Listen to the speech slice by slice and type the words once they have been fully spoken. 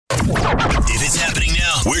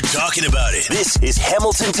We're talking about it. This is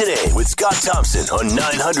Hamilton Today with Scott Thompson on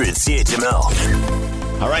 900 CHML.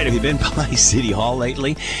 All right, have you been by City Hall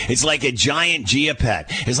lately? It's like a giant geopet.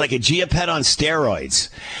 It's like a geopet on steroids.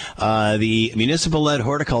 The municipal-led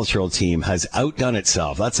horticultural team has outdone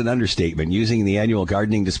itself. That's an understatement, using the annual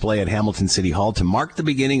gardening display at Hamilton City Hall to mark the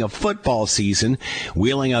beginning of football season,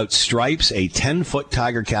 wheeling out Stripes, a 10-foot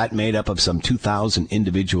tiger cat made up of some 2,000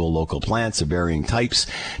 individual local plants of varying types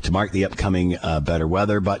to mark the upcoming better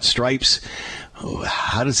weather. But Stripes,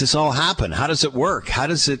 how does this all happen? How does it work? How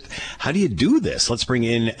do you do this? Let's bring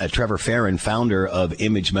in Trevor Farron, founder of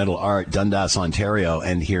Image Metal Art, Dundas, Ontario,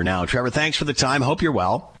 and here now. Trevor, thanks for the time. Hope you're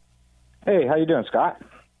well. Hey, how you doing, Scott?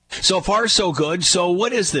 So far, so good. So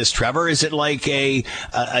what is this, Trevor? Is it like a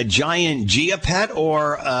giant geopet,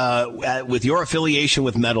 or with your affiliation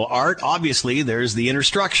with Metal Art, obviously there's the inner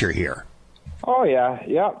structure here. Oh, yeah.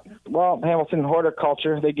 Well, Hamilton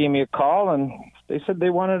Horticulture, they gave me a call, and they said they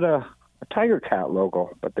wanted a tiger cat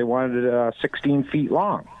logo, but they wanted it 16 feet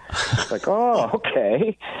long. Like, oh,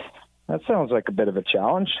 okay. That sounds like a bit of a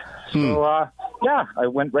challenge. So, I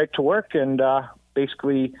went right to work, and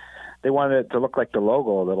basically they wanted it to look like the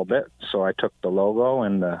logo a little bit. So I took the logo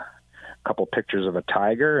and a couple pictures of a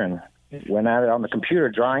tiger and went at it on the computer,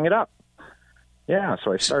 drawing it up. Yeah,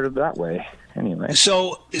 so I started that way. Anyway.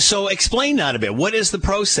 So explain that a bit. What is the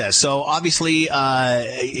process? So obviously, you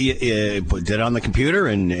did it on the computer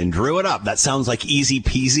and drew it up. That sounds like easy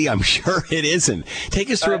peasy. I'm sure it isn't. Take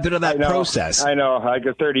us through a bit of that process. I know. I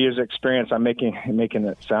got 30 years experience. I'm making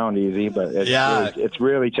it sound easy, but it's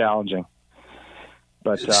really challenging.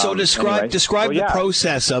 But so describe the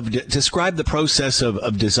process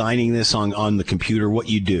of designing this on the computer. What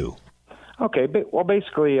you do. Okay, well,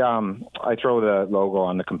 basically, I throw the logo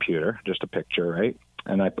on the computer, just a picture, right?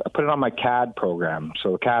 And I put it on my CAD program.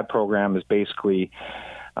 So the CAD program is basically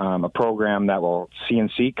a program that will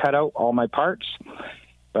CNC cut out all my parts.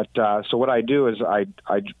 But so what I do is I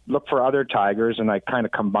look for other tigers, and I kind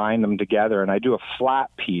of combine them together, and I do a flat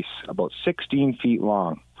piece about 16 feet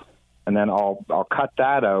long. And then I'll cut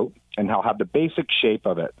that out, and I'll have the basic shape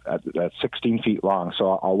of it at 16 feet long.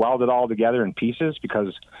 So I'll weld it all together in pieces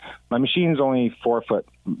because my machine's only 4 foot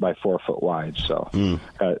by 4 foot wide. So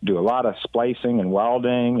do a lot of splicing and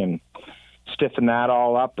welding and stiffen that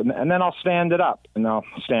all up. And then I'll stand it up, and I'll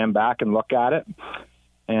stand back and look at it.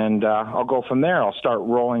 And I'll go from there. I'll start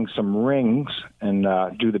rolling some rings and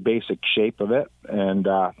do the basic shape of it and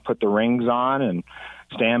put the rings on and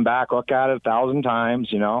stand back, look at it 1,000 times,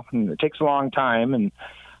 and it takes a long time and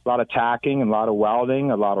a lot of tacking and a lot of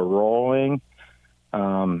welding, a lot of rolling.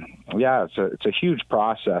 It's a huge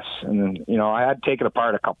process. And then, I had to take it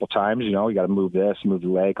apart a couple times, you got to move the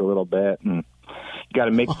leg a little bit, and you got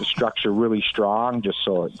to make the structure really strong just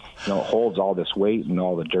so it holds all this weight and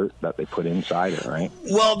all the dirt that they put inside it, right?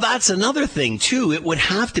 Well, that's another thing, too. It would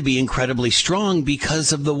have to be incredibly strong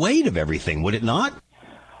because of the weight of everything, would it not?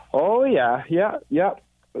 Oh, yeah.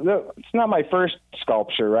 It's not my first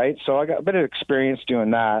sculpture, right? So I got a bit of experience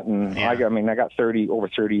doing that, and I got over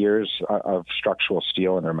 30 years of structural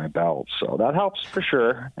steel under my belt, so that helps for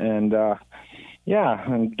sure. And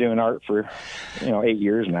I'm doing art for 8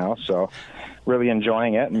 years now, so really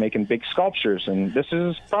enjoying it and making big sculptures, and this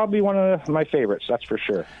is probably one of my favorites, that's for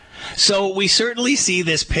sure. So we certainly see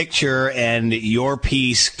this picture and your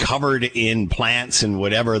piece covered in plants and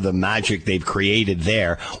whatever the magic they've created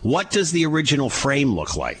there. What does the original frame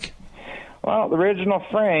look like? Well, the original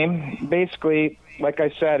frame, basically, like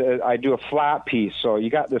I said, I do a flat piece. So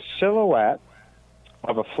you got this silhouette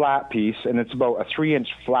of a flat piece, and it's about a 3-inch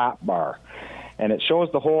flat bar. And it shows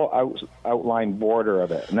the whole outline border of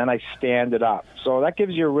it. And then I stand it up. So that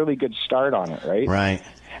gives you a really good start on it, right? Right.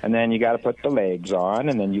 And then you got to put the legs on,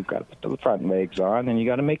 and then you've got to put the front legs on, and you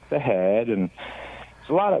got to make the head. And it's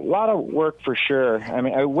a lot of work for sure. I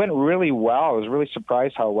mean, it went really well. I was really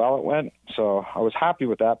surprised how well it went. So I was happy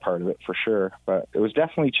with that part of it for sure. But it was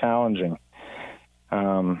definitely challenging.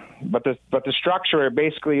 But the structure,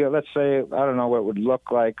 basically, let's say, I don't know what it would look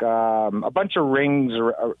like, a bunch of rings.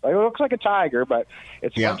 It looks like a tiger, but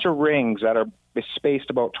it's a bunch of rings that are spaced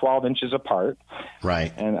about 12 inches apart.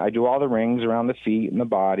 Right. And I do all the rings around the feet and the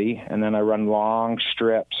body, and then I run long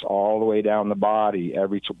strips all the way down the body,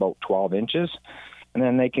 every about 12 inches. And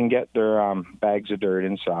then they can get their bags of dirt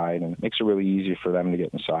inside, and it makes it really easy for them to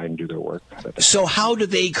get inside and do their work. So how do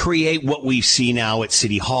they create what we see now at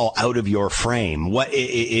City Hall out of your frame? What do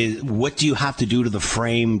you have to do to the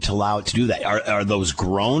frame to allow it to do that? Are those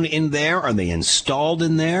grown in there? Are they installed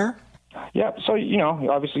in there? Yeah, so,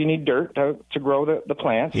 obviously you need dirt to grow the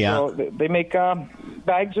plants. Yeah. So they make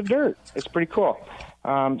bags of dirt. It's pretty cool.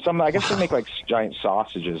 I guess they make like giant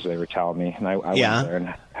sausages, they were telling me, and I went there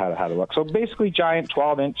and had a look. So basically giant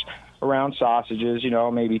 12-inch round sausages,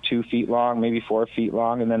 maybe 2 feet long, maybe 4 feet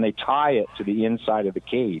long, and then they tie it to the inside of the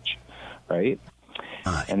cage, right?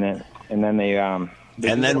 And then they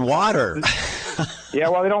water. Yeah,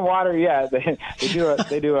 well, they don't water yet. They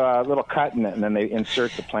do a little cut in it, and then they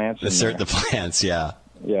insert the plants. Insert the plants, yeah.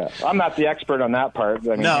 Yeah, I'm not the expert on that part.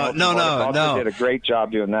 I mean, no. Did a great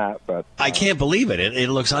job doing that, but I can't believe it.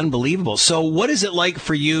 It looks unbelievable. So, what is it like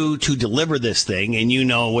for you to deliver this thing, and you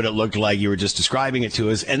know what it looked like? You were just describing it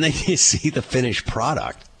to us, and then you see the finished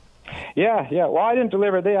product. Yeah. Well, I didn't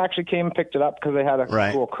deliver it. They actually came and picked it up because they had a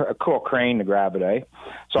cool crane to grab it.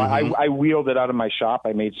 So I wheeled it out of my shop.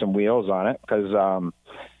 I made some wheels on it because.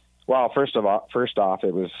 Well, first off,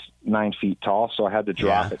 it was 9 feet tall, so I had to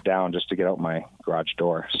drop it down just to get out my garage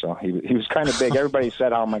door. So he was kind of big. Everybody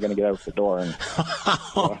said, "How am I going to get out the door?" And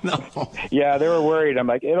no. Yeah, they were worried. I'm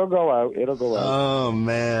like, "It'll go out. It'll go out." Oh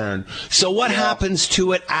man! So what happens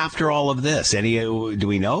to it after all of this? Do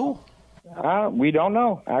we know? We don't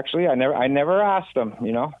know. Actually, I never asked them.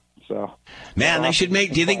 So, man, they should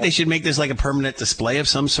make. Do you think they should make this like a permanent display of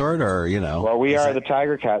some sort, or Well, we are the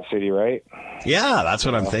Tiger Cat City, right? Yeah, that's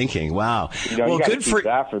what I'm thinking. Wow. Well, good for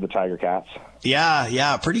that for the Tiger Cats.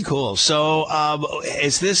 Yeah, pretty cool. So,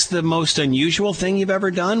 is this the most unusual thing you've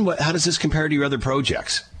ever done? How does this compare to your other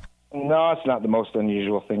projects? No, it's not the most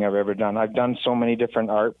unusual thing I've ever done. I've done so many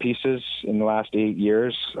different art pieces in the last 8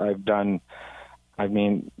 years.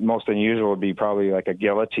 Most unusual would be probably like a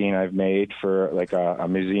guillotine I've made for like a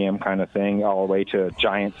museum kind of thing, all the way to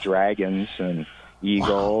giant dragons and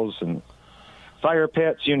eagles and fire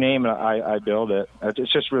pits, you name it, I build it.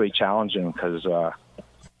 It's just really challenging because,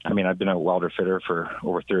 I've been a welder fitter for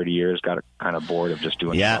over 30 years, got kind of bored of just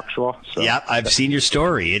doing structural. So. Yeah, I've seen your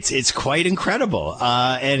story. It's quite incredible.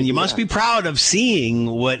 And you must be proud of seeing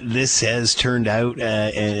what this has turned out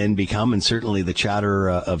and become, and certainly the chatter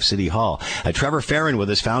of City Hall. Trevor Farron with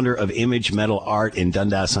us, founder of Image Metal Art in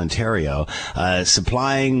Dundas, Ontario,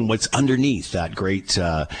 supplying what's underneath that great,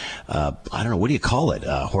 I don't know, what do you call it?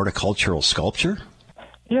 Horticultural sculpture?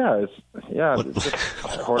 Yeah,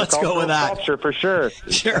 Let's go with that. Sculpture for sure.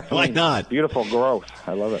 Sure, why not? Beautiful growth.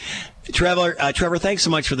 I love it. Trevor, thanks so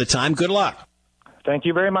much for the time. Good luck. Thank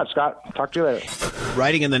you very much, Scott. Talk to you later.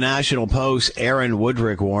 Writing in the National Post, Aaron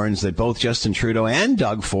Woodrick warns that both Justin Trudeau and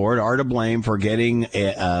Doug Ford are to blame for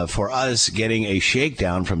us getting a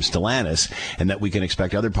shakedown from Stellantis, and that we can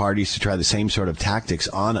expect other parties to try the same sort of tactics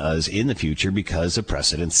on us in the future because of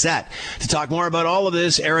precedent set. To talk more about all of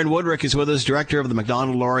this, Aaron Woodrick is with us, director of the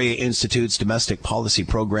Macdonald-Laurier Institute's Domestic Policy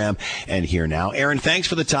Program, and here now. Aaron, thanks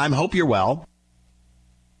for the time. Hope you're well.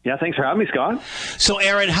 Yeah, thanks for having me, Scott. So,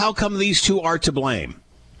 Aaron, how come these two are to blame?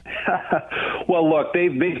 Well, look,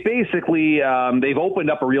 they've basically they've opened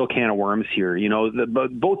up a real can of worms here.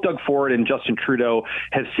 Both Doug Ford and Justin Trudeau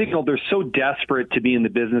have signaled they're so desperate to be in the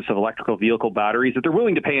business of electrical vehicle batteries that they're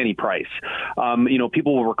willing to pay any price.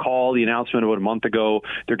 People will recall the announcement about a month ago.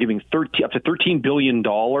 They're giving up to $13 billion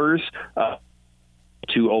to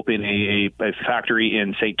open a factory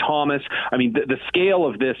in St. Thomas. The scale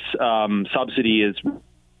of this subsidy is,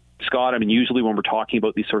 Scott, usually when we're talking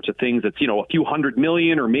about these sorts of things, it's, a few $100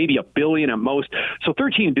 million or maybe $1 billion at most. So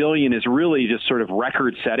 $13 billion is really just sort of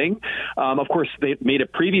record setting. Of course, they made a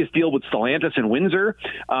previous deal with Stellantis in Windsor.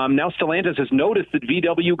 Now Stellantis has noticed that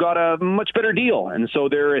VW got a much better deal. And so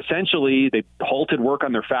they halted work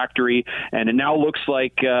on their factory. And it now looks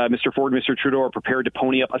like Mr. Ford and Mr. Trudeau are prepared to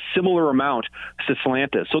pony up a similar amount to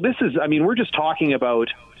Stellantis. So this is, we're just talking about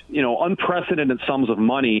unprecedented sums of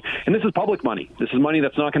money. And this is public money. This is money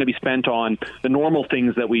that's not going to be spent on the normal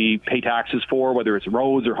things that we pay taxes for, whether it's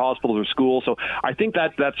roads or hospitals or schools. So I think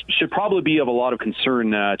that should probably be of a lot of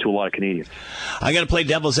concern to a lot of Canadians. I got to play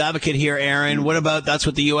devil's advocate here, Aaron. What about that's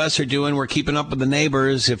what the U.S. are doing? We're keeping up with the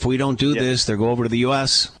neighbors. If we don't do this, they'll go over to the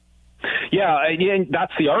U.S. Yeah,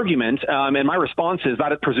 that's the argument. And my response is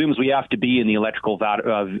that it presumes we have to be in the electrical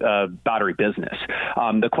battery business.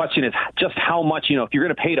 The question is just how much, if you're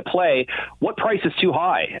going to pay to play, what price is too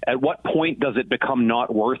high? At what point does it become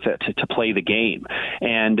not worth it to play the game?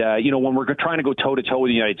 And, when we're trying to go toe-to-toe with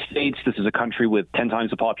the United States, this is a country with 10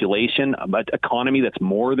 times the population, an economy that's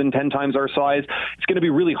more than 10 times our size. It's going to be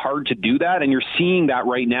really hard to do that. And you're seeing that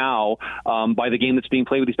right now by the game that's being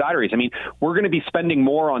played with these batteries. We're going to be spending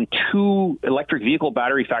more on two electric vehicle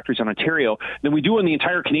battery factories in Ontario than we do in the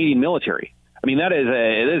entire Canadian military. That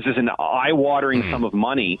is just an eye-watering sum of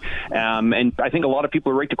money. And I think a lot of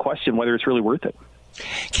people are right to question whether it's really worth it.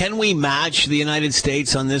 Can we match the United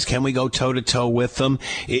States on this? Can we go toe-to-toe with them?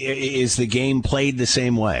 Is the game played the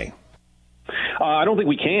same way? I don't think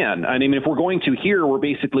we can. I mean, if we're going to here, we're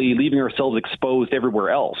basically leaving ourselves exposed everywhere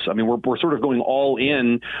else. I mean, we're sort of going all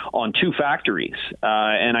in on two factories,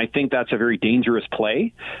 and I think that's a very dangerous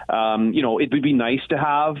play. It would be nice to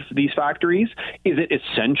have these factories. Is it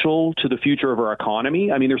essential to the future of our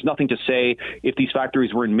economy? I mean, there's nothing to say if these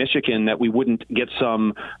factories were in Michigan that we wouldn't get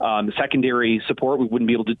some secondary support. We wouldn't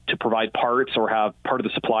be able to provide parts or have part of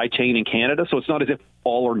the supply chain in Canada. So it's not as if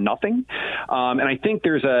all or nothing. And I think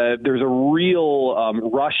there's a real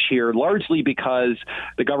rush here, largely because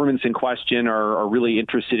the governments in question are really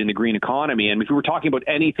interested in the green economy. And if we were talking about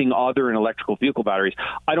anything other than electrical vehicle batteries,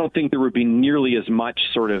 I don't think there would be nearly as much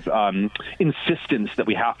sort of insistence that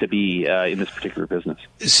we have to be in this particular business.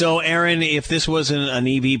 So, Aaron, if this wasn't an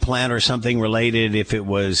EV plant or something related, if it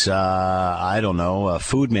was, a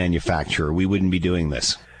food manufacturer, we wouldn't be doing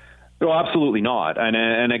this. No, absolutely not.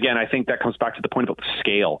 And again, I think that comes back to the point about the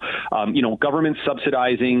scale. Government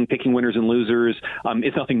subsidizing, picking winners and losers,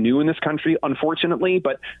 it's nothing new in this country, unfortunately,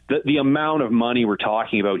 but the amount of money we're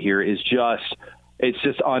talking about here is just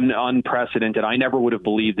unprecedented. I never would have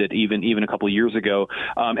believed it even a couple of years ago.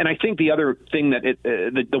 And I think the other thing the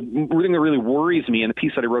thing that really worries me in the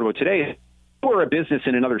piece that I wrote about today, you're a business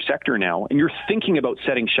in another sector now, and you're thinking about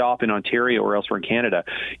setting shop in Ontario or elsewhere in Canada.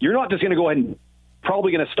 You're not just going to go ahead and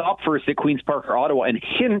probably going to stop first at Queen's Park or Ottawa and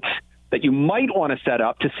hint that you might want to set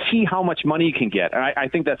up to see how much money you can get. And I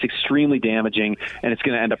think that's extremely damaging, and it's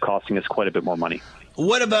going to end up costing us quite a bit more money.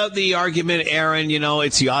 What about the argument, Aaron,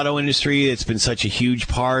 it's the auto industry. It's been such a huge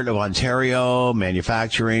part of Ontario,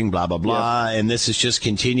 manufacturing, blah, blah, blah. Yeah. And this is just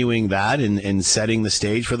continuing that and setting the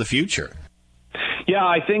stage for the future. Yeah,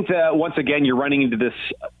 I think that once again, you're running into this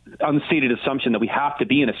unstated assumption that we have to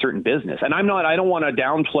be in a certain business. And I don't want to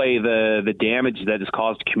downplay the damage that is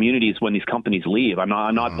caused to communities when these companies leave. I'm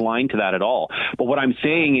not blind to that at all. But what I'm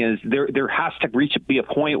saying is there has to be a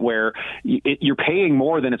point where you're paying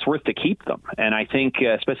more than it's worth to keep them. And I think,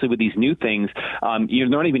 especially with these new things, you're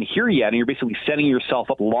not even here yet, and you're basically setting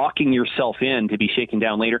yourself up, locking yourself in to be shaken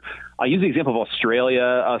down later. I use the example of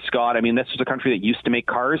Australia, Scott. I mean, this was a country that used to make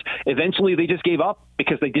cars. Eventually, they just gave up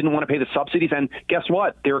because they didn't want to pay the subsidies. And guess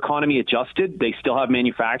what? Their economy adjusted. They still have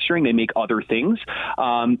manufacturing. They make other things.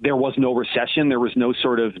 There was no recession. There was no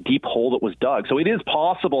sort of deep hole that was dug. So it is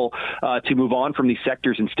possible to move on from these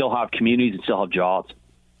sectors and still have communities and still have jobs.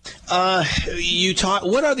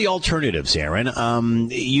 What are the alternatives, Aaron?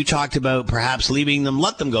 You talked about perhaps leaving them,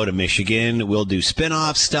 let them go to Michigan. We'll do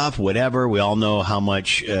spin-off stuff, whatever. We all know how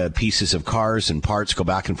much pieces of cars and parts go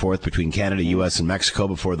back and forth between Canada, U.S., and Mexico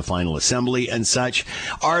before the final assembly and such.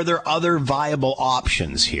 Are there other viable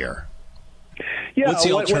options here? Yeah, what's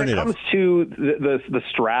the alternative? When it comes to the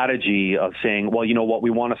strategy of saying, well, you know what, we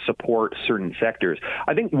want to support certain sectors,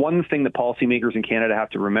 I think one thing that policymakers in Canada have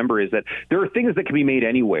to remember is that there are things that can be made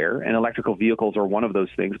anywhere, and electrical vehicles are one of those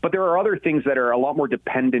things. But there are other things that are a lot more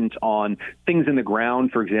dependent on things in the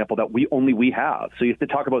ground, for example, that we have. So you have to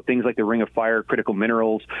talk about things like the Ring of Fire, critical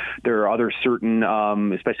minerals. There are other certain,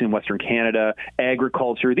 especially in Western Canada,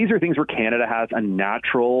 agriculture. These are things where Canada has a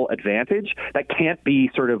natural advantage that can't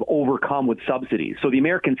be sort of overcome with subsidies. So the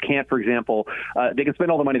Americans can't, for example, they can spend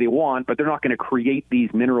all the money they want, but they're not going to create these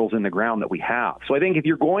minerals in the ground that we have. So I think if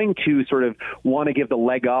you're going to sort of want to give the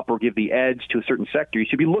leg up or give the edge to a certain sector, you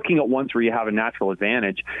should be looking at ones where you have a natural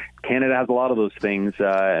advantage. Canada has a lot of those things.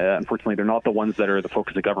 Unfortunately, they're not the ones that are the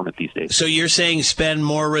focus of government these days. So you're saying spend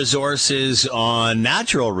more resources on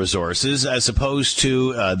natural resources as opposed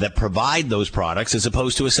to that provide those products as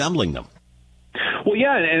opposed to assembling them? Well,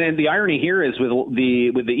 yeah, and the irony here is with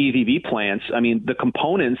the EVV plants, I mean, the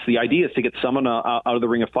components, the idea is to get someone out of the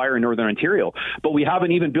Ring of Fire in Northern Ontario, but we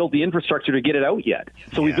haven't even built the infrastructure to get it out yet.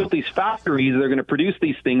 So we built these factories that are going to produce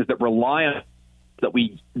these things that rely on that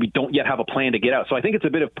we don't yet have a plan to get out. So I think it's a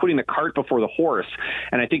bit of putting the cart before the horse.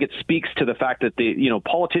 And I think it speaks to the fact that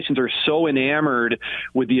politicians are so enamored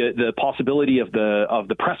with the possibility of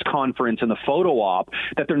the press conference and the photo op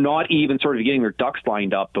that they're not even sort of getting their ducks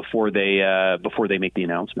lined up before they make the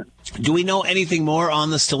announcement. Do we know anything more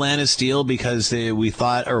on the Stellantis deal? Because we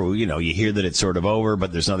thought, or you hear that it's sort of over,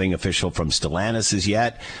 but there's nothing official from Stellantis as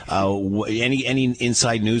yet. Any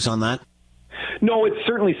inside news on that? No, it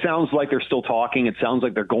certainly sounds like they're still talking. It sounds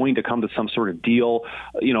like they're going to come to some sort of deal.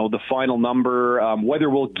 The final number, whether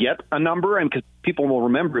we'll get a number, and because people will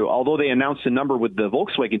remember, although they announced a number with the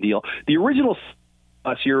Volkswagen deal, the original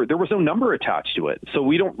last year, there was no number attached to it. So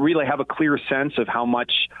we don't really have a clear sense of how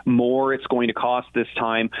much more it's going to cost this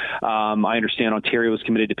time. I understand Ontario is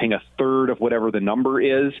committed to paying a third of whatever the number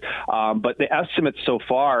is. But the estimates so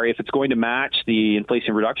far, if it's going to match the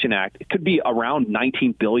Inflation Reduction Act, it could be around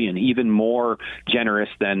 $19 billion, even more generous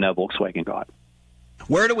than Volkswagen got.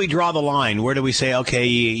 Where do we draw the line? Where do we say, okay,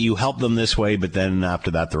 you help them this way, but then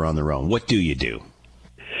after that they're on their own? What do you do?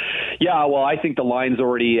 Yeah, well, I think the line's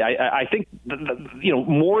already. I think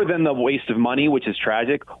more than the waste of money, which is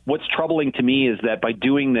tragic. What's troubling to me is that by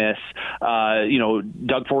doing this,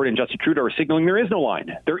 Doug Ford and Justin Trudeau are signaling there is no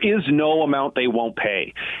line. There is no amount they won't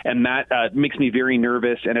pay, and that makes me very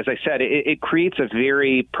nervous. And as I said, it creates a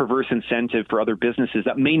very perverse incentive for other businesses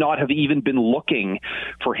that may not have even been looking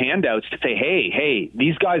for handouts to say, hey,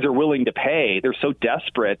 these guys are willing to pay. They're so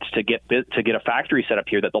desperate to get a factory set up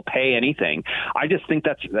here that they'll pay anything. I just think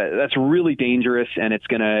that's really dangerous, and it's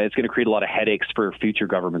gonna create a lot of headaches for future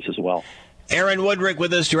governments as well. Aaron Woodrick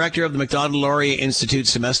with us, director of the Macdonald-Laurier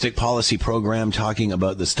Institute's Domestic Policy Program, talking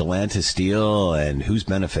about the Stellantis deal and who's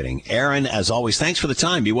benefiting. Aaron, as always, thanks for the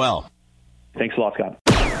time. Be well. Thanks a lot, Scott.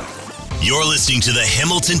 You're listening to the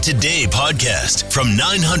Hamilton Today podcast from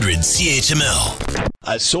 900 CHML.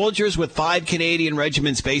 Soldiers with 5 Canadian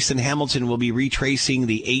regiments based in Hamilton will be retracing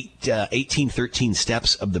the 1813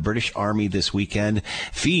 steps of the British Army this weekend.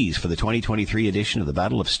 Fees for the 2023 edition of the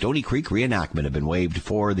Battle of Stony Creek reenactment have been waived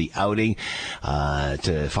for the outing.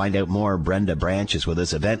 To find out more, Brenda Branch is with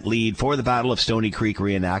us, event lead for the Battle of Stony Creek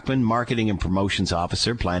reenactment, marketing and promotions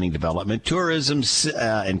officer, planning development, tourism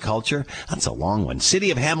and culture. That's a long one. City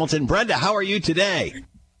of Hamilton. Brenda, how are you today?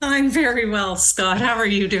 I'm very well, Scott. How are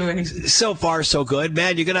you doing? So far, so good.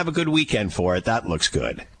 Man, you're going to have a good weekend for it. That looks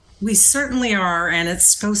good. We certainly are, and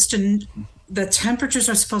the temperatures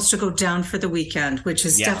are supposed to go down for the weekend, which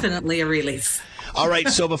is definitely a relief. All right,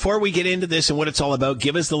 so before we get into this and what it's all about,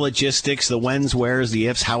 give us the logistics, the whens, wheres, the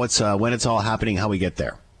ifs, how it's when it's all happening, how we get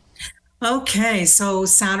there. Okay, so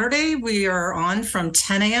Saturday we are on from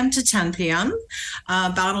 10 a.m. to 10 p.m.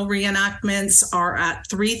 Battle reenactments are at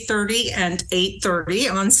 3:30 and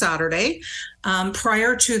 8:30 on Saturday.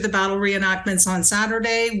 Prior to the battle reenactments on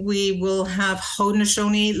Saturday, we will have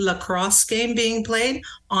Haudenosaunee lacrosse game being played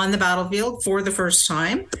on the battlefield for the first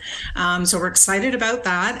time. So we're excited about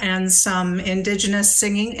that, and some Indigenous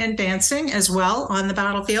singing and dancing as well on the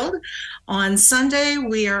battlefield. On Sunday,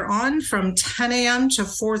 we are on from 10 a.m. to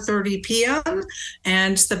 4:30 p.m.,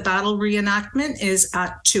 and the battle reenactment is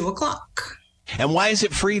at 2 o'clock. And why is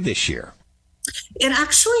it free this year? It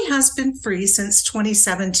actually has been free since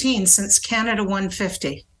 2017, since Canada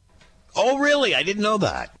 150. Oh, really? I didn't know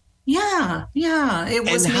that. Yeah. It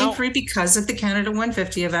was made free because of the Canada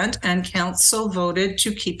 150 event, and council voted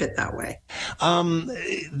to keep it that way.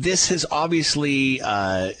 This has obviously,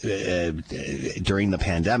 during the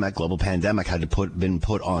pandemic, global pandemic, had to been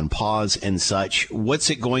put on pause and such. What's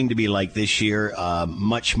it going to be like this year?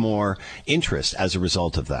 Much more interest as a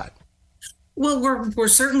result of that. Well, we're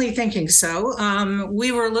certainly thinking so.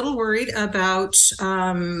 We were a little worried about,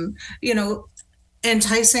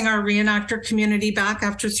 enticing our reenactor community back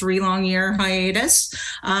after 3 long year hiatus,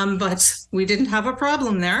 but we didn't have a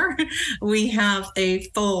problem there. We have a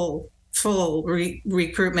full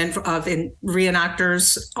recruitment of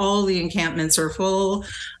reenactors. All the encampments are full.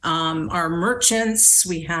 Our merchants,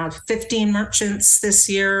 we have 15 merchants this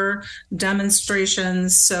year,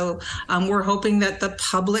 demonstrations. So we're hoping that the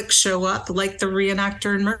public show up like the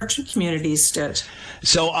reenactor and merchant communities did.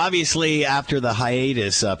 So obviously after the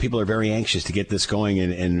hiatus, people are very anxious to get this going,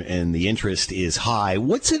 and the interest is high.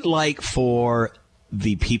 What's it like for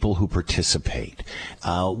the people who participate?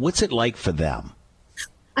 What's it like for them?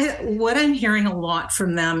 What I'm hearing a lot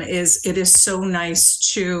from them is it is so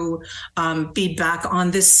nice to be back on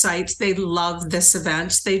this site. They love this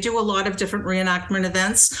event. They do a lot of different reenactment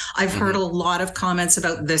events. I've heard a lot of comments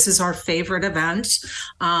about this is our favorite event.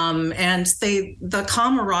 And the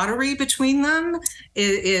camaraderie between them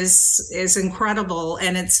is incredible.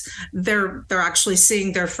 And they're actually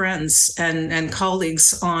seeing their friends and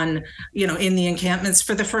colleagues on, in the encampments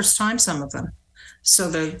for the first time, some of them. So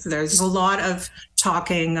there's a lot of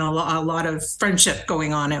talking, a lot of friendship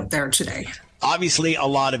going on out there today. Obviously, a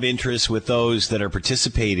lot of interest with those that are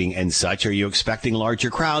participating and such. Are you expecting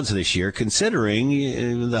larger crowds this year,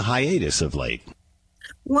 considering the hiatus of late?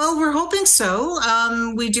 Well, we're hoping so.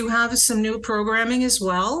 We do have some new programming as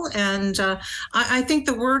well. And I think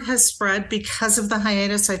the word has spread because of the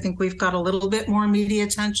hiatus. I think we've got a little bit more media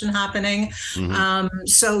attention happening.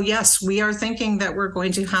 So, yes, we are thinking that we're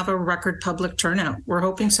going to have a record public turnout. We're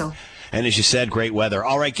hoping so. And as you said, great weather.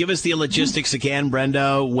 All right, give us the logistics again,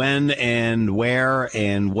 Brenda. When and where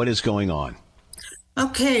and what is going on?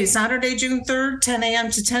 Okay, Saturday, June 3rd, 10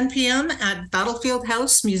 a.m. to 10 p.m. at Battlefield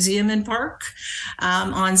House, Museum and Park.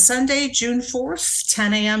 On Sunday, June 4th,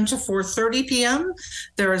 10 a.m. to 4:30 p.m.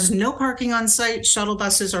 There is no parking on site. Shuttle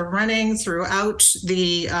buses are running throughout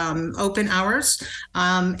the open hours.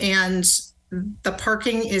 And The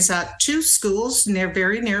parking is at two schools,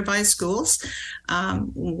 very nearby schools.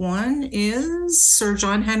 One is Sir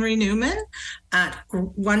John Henry Newman at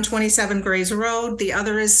 127 Grazer Road. The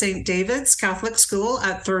other is St. David's Catholic School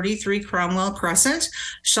at 33 Cromwell Crescent.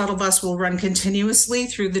 Shuttle bus will run continuously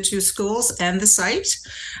through the two schools and the site.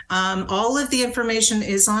 All of the information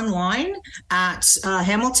is online at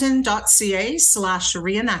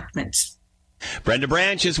hamilton.ca/reenactment. Brenda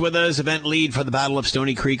Branch is with us, event lead for the Battle of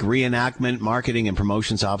Stony Creek reenactment, marketing and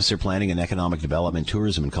promotions officer, planning and economic development,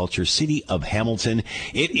 tourism and culture, City of Hamilton.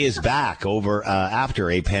 It is back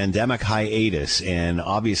after a pandemic hiatus, and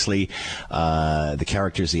obviously the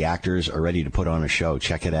characters, the actors are ready to put on a show.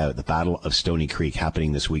 Check it out, the Battle of Stony Creek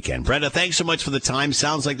happening this weekend. Brenda, thanks so much for the time.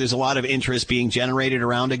 Sounds like there's a lot of interest being generated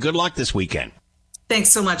around it. Good luck this weekend. Thanks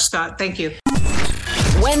so much, Scott. Thank you.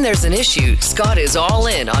 When there's an issue, Scott is all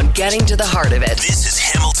in on getting to the heart of it. This is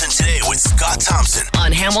Hamilton Today with Scott Thompson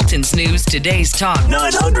on Hamilton's News Today's Talk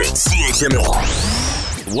 900 CHML.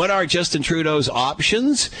 What are Justin Trudeau's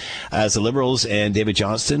options as the Liberals and David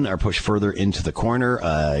Johnston are pushed further into the corner?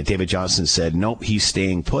 David Johnston said, nope, he's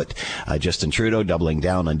staying put. Justin Trudeau doubling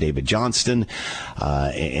down on David Johnston.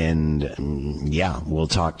 We'll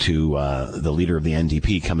talk to the leader of the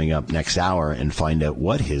NDP coming up next hour and find out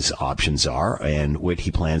what his options are and what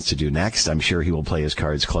he plans to do next. I'm sure he will play his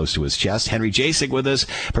cards close to his chest. Henry Jasek with us,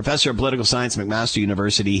 professor of political science at McMaster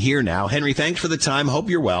University, here now. Henry, thanks for the time. Hope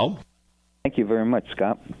you're well. Thank you very much,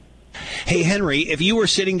 Scott. Hey, Henry, if you were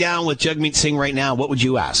sitting down with Jagmeet Singh right now, what would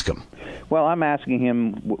you ask him? Well, I'm asking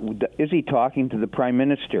him, is he talking to the Prime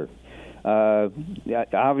Minister?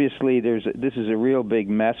 Obviously, this is a real big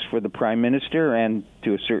mess for the Prime Minister and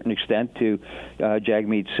to a certain extent to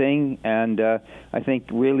Jagmeet Singh. And I think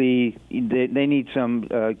really they need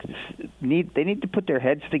they need to put their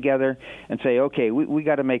heads together and say, okay, we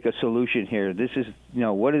got to make a solution here. This is,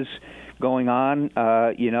 what is going on,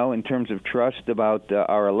 in terms of trust about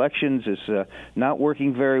our elections is not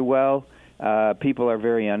working very well. People are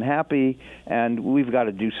very unhappy, and we've got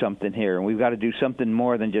to do something here. And we've got to do something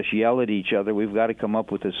more than just yell at each other. We've got to come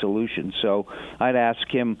up with a solution. So I'd ask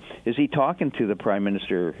him, is he talking to the Prime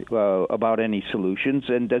Minister about any solutions?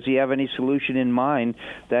 And does he have any solution in mind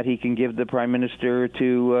that he can give the Prime Minister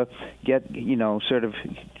to get, sort of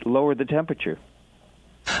lower the temperature?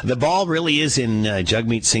 The ball really is in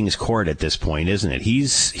Jagmeet Singh's court at this point, isn't it?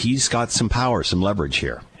 He's got some power, some leverage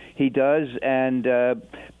here. He does, and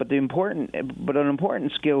but an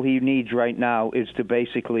important skill he needs right now is to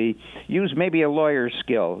basically use maybe a lawyer's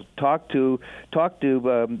skill. Talk to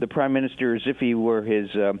the Prime Minister as if he were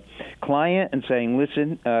his client, and saying,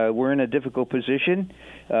 "Listen, we're in a difficult position.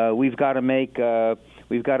 We've got to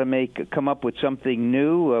come up with something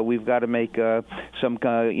new. We've got to make some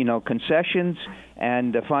concessions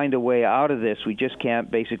and find a way out of this. We just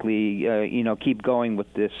can't basically keep going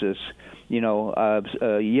with this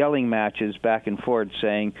yelling matches back and forth,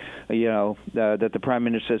 saying that the Prime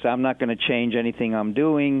Minister says, I'm not going to change anything I'm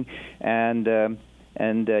doing, and the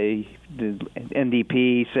NDP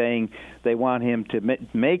saying they want him to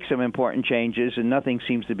make some important changes, and nothing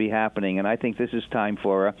seems to be happening. And I think this is time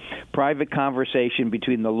for a private conversation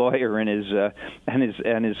between the lawyer and his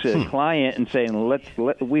client, and saying,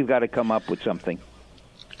 we've got to come up with something.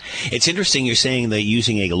 It's interesting you're saying that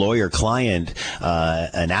using a lawyer-client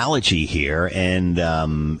analogy here, and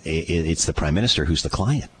it's the Prime Minister who's the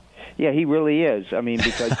client. Yeah, he really is. I mean,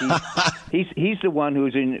 because he's the one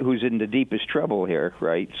who's in the deepest trouble here,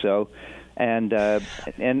 right? So, and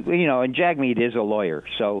Jagmeet is a lawyer,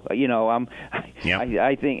 so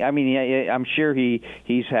I think, I'm sure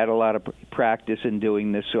he's had a lot of practice in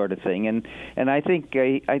doing this sort of thing, and I think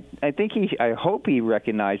I hope he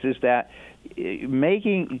recognizes that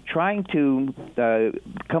trying to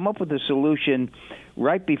come up with a solution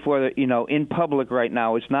right before in public right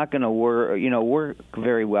now is not going to work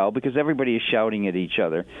very well, because everybody is shouting at each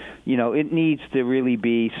other. It needs to really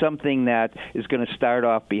be something that is going to start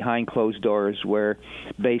off behind closed doors, where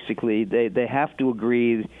basically they have to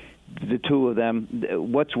agree, the two of them,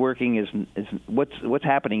 what's working is what's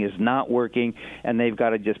happening is not working, and they've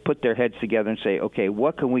got to just put their heads together and say, okay,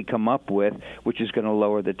 what can we come up with which is going to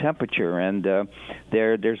lower the temperature? And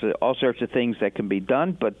there's all sorts of things that can be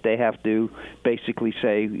done, but they have to basically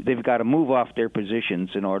say they've got to move off their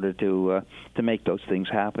positions in order to make those things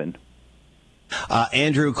happen.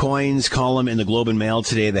 Andrew Coyne's column in the Globe and Mail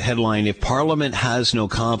today, the headline, if Parliament has no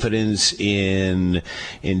confidence in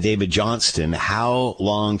David Johnston, how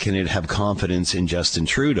long can it have confidence in Justin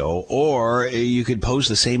Trudeau? Or you could pose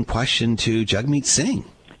the same question to Jagmeet Singh.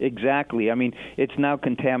 Exactly. I mean, it's now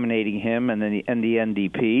contaminating him and the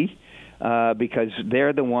NDP because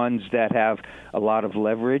they're the ones that have a lot of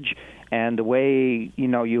leverage. And the way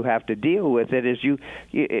you have to deal with it is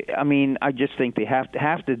I just think they have to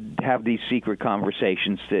have these secret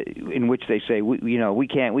conversations in which they say we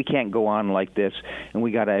can't go on like this, and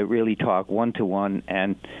we got to really talk one-to-one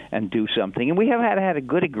and do something. And we have had a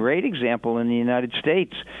great example in the United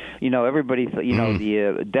States. Everybody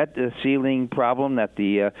the debt ceiling problem that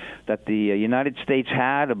the United States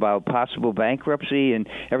had about possible bankruptcy, and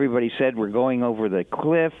everybody said we're going over the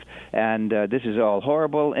cliff, and this is all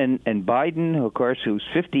horrible. And Biden, of course, who's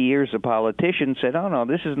 50 years a politician, said, "Oh no,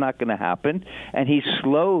 this is not going to happen," and he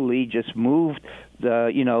slowly just moved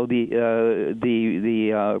the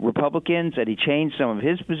Republicans, and he changed some of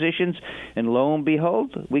his positions, and lo and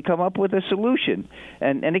behold, we come up with a solution,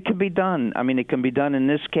 and it can be done. I mean, it can be done in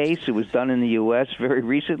this case. It was done in the U.S. very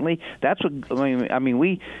recently. That's what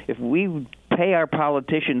if we pay our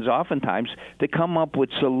politicians oftentimes to come up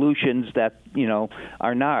with solutions that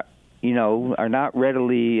are not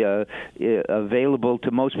readily available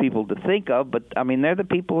to most people to think of, but they're the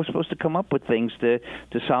people who are supposed to come up with things to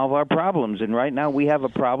solve our problems. And right now we have a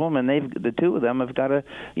problem, and the two of them have got to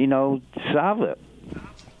solve it.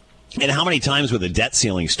 And how many times with a debt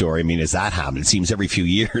ceiling story, has that happened? It seems every few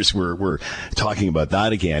years we're talking about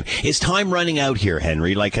that again. Is time running out here,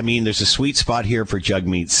 Henry? There's a sweet spot here for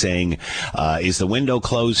Jagmeet Singh. Is the window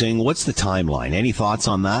closing? What's the timeline? Any thoughts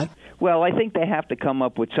on that? Well, I think they have to come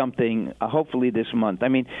up with something, hopefully this month.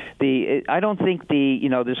 I don't think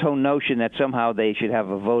this whole notion that somehow they should have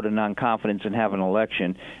a vote of non-confidence and have an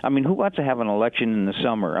election. Who wants to have an election in the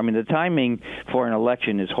summer? The timing for an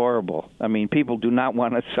election is horrible. People do not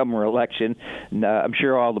want a summer election. I'm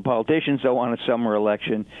sure all the politicians don't want a summer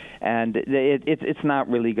election, and it's not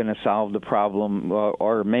really going to solve the problem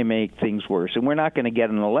or may make things worse. And we're not going to get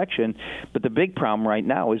an election. But the big problem right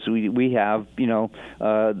now is we have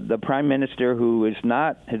the Prime Minister who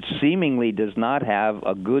seemingly does not have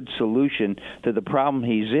a good solution to the problem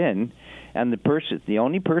he's in, and the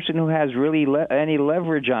only person who has really any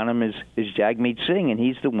leverage on him is Jagmeet Singh, and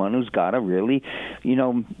he's the one who's got to really,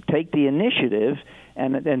 take the initiative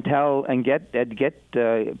and tell and get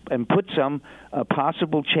and put some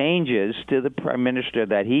possible changes to the Prime Minister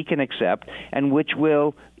that he can accept, and which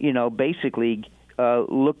will, basically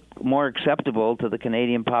look more acceptable to the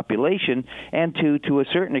Canadian population and to a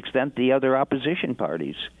certain extent the other opposition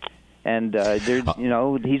parties. And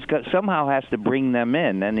he's got somehow has to bring them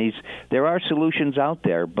in, and there are solutions out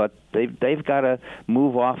there, but they've got to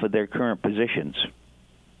move off of their current positions.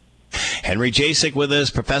 Henry Jasek with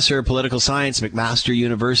us, professor of political science, McMaster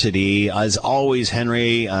University. As always,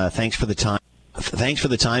 Henry, thanks for the time.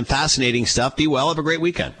 Fascinating stuff. Be well. Have a great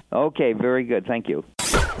weekend. Okay, very good. Thank you.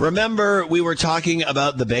 Remember, we were talking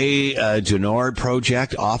about the Bay du Nord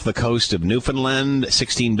project off the coast of Newfoundland,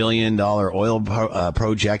 $16 billion oil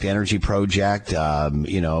project, energy project,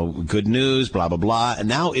 good news, blah, blah, blah. And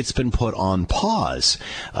now it's been put on pause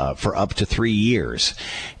for up to 3 years.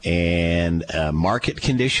 And market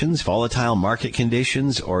conditions, volatile market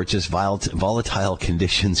conditions, or just volatile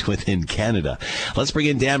conditions within Canada. Let's bring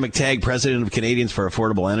in Dan McTagg, president of Canadians for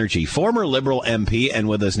Affordable Energy, former Liberal MP, and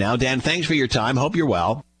with us now. Dan, thanks for your time. Hope you're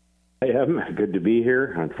well. I am. Good to be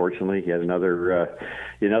here. Unfortunately, yet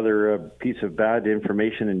another piece of bad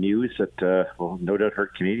information and news that will no doubt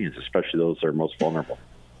hurt Canadians, especially those that are most vulnerable.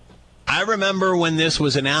 I remember when this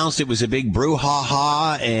was announced, it was a big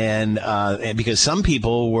brouhaha, and because some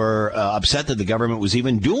people were upset that the government was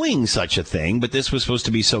even doing such a thing, but this was supposed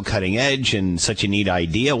to be so cutting edge and such a neat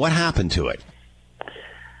idea. What happened to it?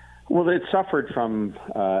 Well, it suffered from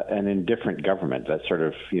an indifferent government that sort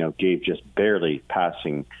of, gave just barely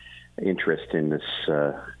passing interest in this,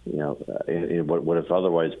 in what would have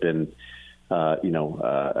otherwise been, a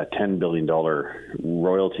 $10 billion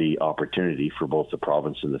royalty opportunity for both the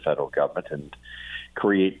province and the federal government, and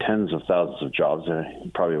create tens of thousands of jobs,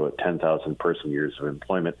 probably about 10,000 person years of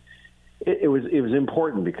employment. It was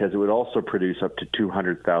important because it would also produce up to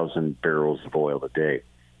 200,000 barrels of oil a day.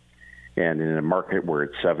 And in a market where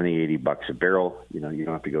it's $70-80 a barrel, you don't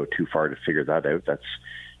have to go too far to figure that out. That's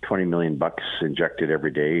 $20 million injected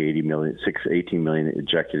every day, 18 million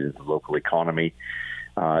injected into the local economy.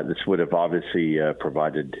 This would have obviously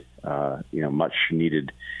provided, much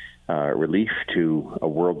needed relief to a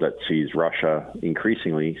world that sees Russia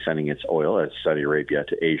increasingly sending its oil, as Saudi Arabia,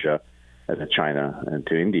 to Asia, to China, and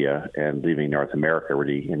to India, and leaving North America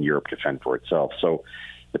really in Europe to fend for itself. So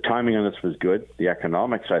the timing on this was good. The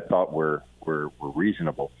economics, I thought, were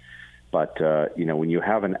reasonable. But, when you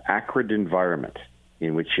have an acrid environment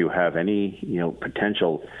in which you have any,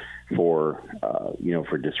 potential for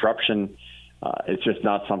disruption, It's just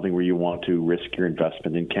not something where you want to risk your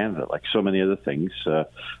investment in Canada. Like so many other things,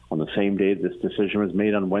 on the same day this decision was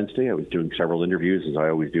made on Wednesday, I was doing several interviews, as I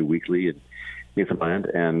always do weekly in Newfoundland,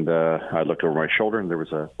 and I looked over my shoulder, and there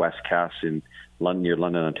was a West Cass in London, near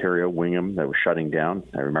London, Ontario, Wingham, that was shutting down.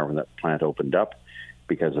 I remember when that plant opened up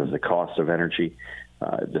because of the cost of energy.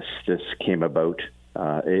 This came about.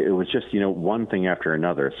 It was just, one thing after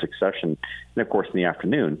another, a succession. And, of course, in the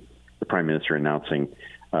afternoon, the Prime Minister announcing,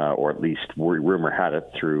 or at least rumor had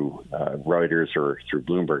it through Reuters or through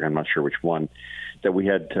Bloomberg, I'm not sure which one, that we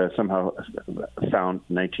had somehow found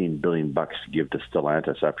 $19 billion to give to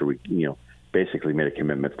Stellantis after we, basically made a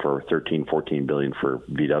commitment for $13-14 billion for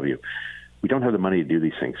VW. We don't have the money to do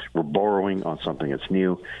these things. We're borrowing on something that's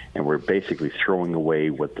new, and we're basically throwing away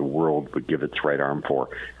what the world would give its right arm for.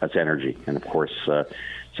 That's energy. And, of course,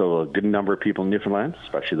 so a good number of people in Newfoundland,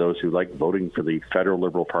 especially those who like voting for the federal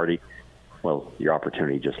Liberal Party, well, your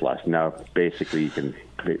opportunity just left. Now, basically, you can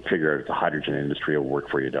figure out if the hydrogen industry will work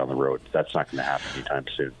for you down the road. That's not going to happen anytime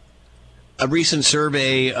soon. A recent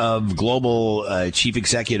survey of global chief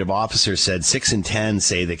executive officers said 6 in 10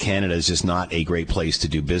 say that Canada is just not a great place to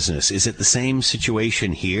do business. Is it the same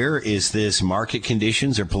situation here? Is this market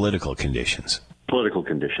conditions or political conditions? Political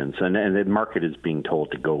conditions. And the market is being told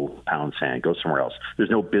to go pound sand, go somewhere else. There's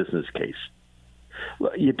no business case.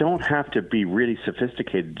 You don't have to be really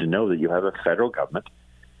sophisticated to know that you have a federal government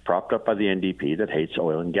propped up by the NDP that hates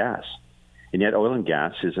oil and gas. And yet oil and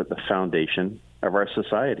gas is at the foundation of our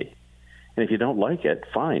society. And if you don't like it,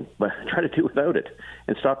 fine, but try to do without it,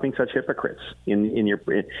 and stop being such hypocrites.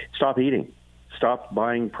 Stop eating, stop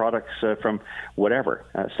buying products from whatever,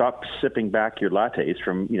 stop sipping back your lattes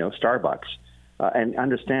from Starbucks, and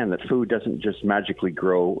understand that food doesn't just magically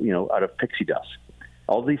grow out of pixie dust.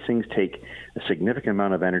 All these things take a significant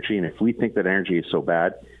amount of energy, and if we think that energy is so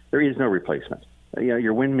bad, there is no replacement.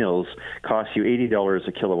 Your windmills cost you $80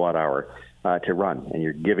 a kilowatt hour to run, and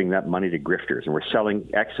you're giving that money to grifters, and we're selling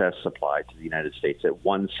excess supply to the United States at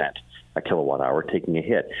 1 cent a kilowatt hour, taking a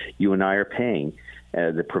hit. You and I are paying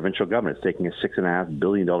the provincial government is taking a $6.5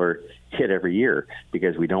 billion hit every year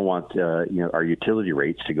because we don't want our utility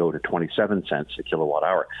rates to go to 27 cents a kilowatt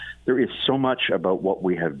hour. There is so much about what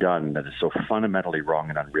we have done that is so fundamentally wrong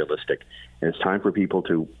and unrealistic, and it's time for people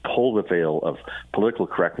to pull the veil of political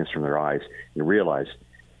correctness from their eyes and realize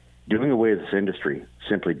doing away with this industry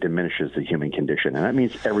simply diminishes the human condition, and that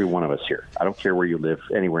means every one of us here. I don't care where you live,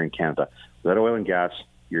 anywhere in Canada. Without oil and gas,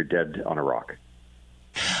 you're dead on a rock.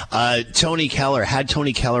 Tony Keller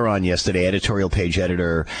on yesterday, editorial page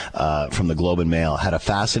editor from the Globe and Mail, had a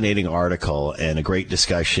fascinating article and a great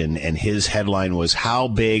discussion, and his headline was, how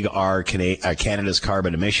big are Canada's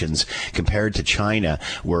carbon emissions compared to China?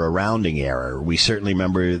 We're a rounding error. We certainly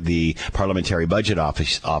remember the parliamentary budget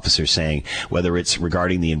officer saying, whether it's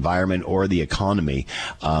regarding the environment or the economy,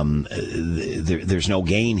 there's no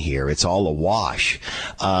gain here. It's all a wash.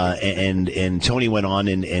 And Tony went on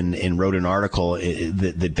and wrote an article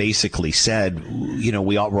that basically said,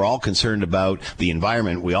 we're all concerned about the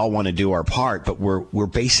environment. We all want to do our part, but we're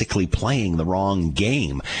basically playing the wrong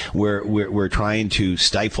game. We're trying to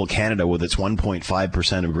stifle Canada with its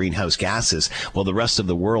 1.5% of greenhouse gases, while the rest of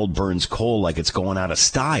the world burns coal like it's going out of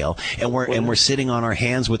style, and we're sitting on our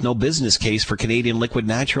hands with no business case for Canadian liquid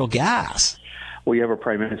natural gas. Well, you have a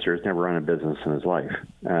prime minister who's never run a business in his life.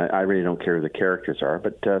 I really don't care who the characters are,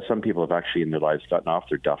 but some people have actually in their lives gotten off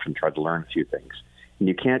their duff and tried to learn a few things. And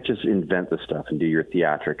you can't just invent the stuff and do your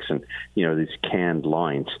theatrics and, these canned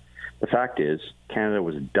lines. The fact is, Canada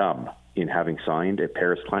was dumb in having signed a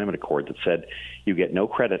Paris Climate Accord that said you get no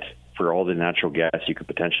credit for all the natural gas you could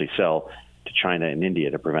potentially sell to China and India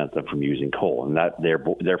to prevent them from using coal, and that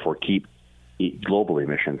therefore keep global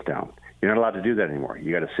emissions down. You're not allowed to do that anymore.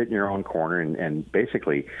 You got to sit in your own corner and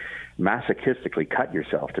basically masochistically cut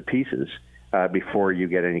yourself to pieces before you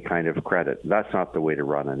get any kind of credit. That's not the way to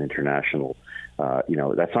run an international,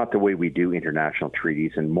 that's not the way we do international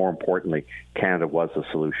treaties. And more importantly, Canada was the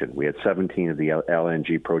solution. We had 17 of the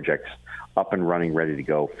LNG projects up and running, ready to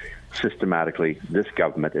go. Systematically, this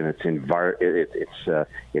government and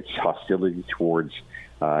its hostility towards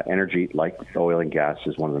energy like oil and gas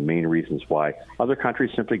is one of the main reasons why other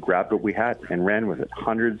countries simply grabbed what we had and ran with it.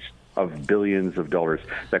 Hundreds of billions of dollars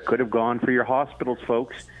that could have gone for your hospitals,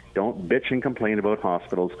 folks. Don't bitch and complain about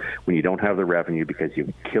hospitals when you don't have the revenue, because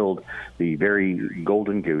you've killed the very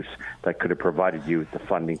golden goose that could have provided you with the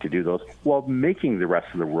funding to do those while making the rest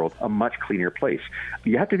of the world a much cleaner place.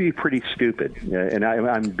 You have to be pretty stupid, and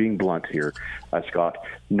I'm being blunt here, Scott,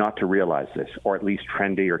 not to realize this, or at least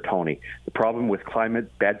Trendy or Tony. The problem with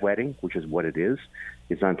climate bedwetting, which is what it is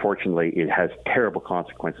is unfortunately it has terrible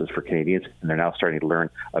consequences for Canadians, and they're now starting to learn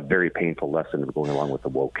a very painful lesson of going along with the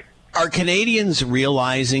woke. Are Canadians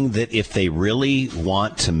realizing that if they really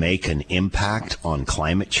want to make an impact on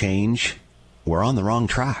climate change, we're on the wrong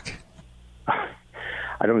track?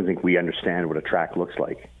 I don't think we understand what a track looks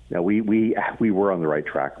like. Now, we were on the right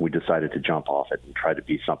track. We decided to jump off it and try to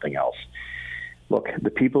be something else. Look, the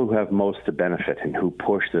people who have most to benefit and who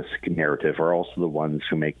push this narrative are also the ones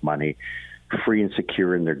who make money free and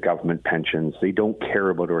secure in their government pensions. They don't care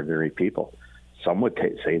about ordinary people. Some would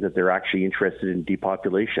say that they're actually interested in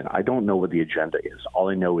depopulation. I don't know what the agenda is. All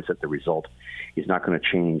I know is that the result is not going to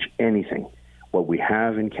change anything. What we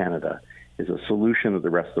have in Canada is a solution that the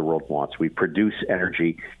rest of the world wants. We produce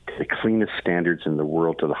energy to the cleanest standards in the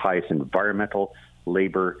world, to the highest environmental,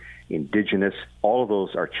 labor, Indigenous. All of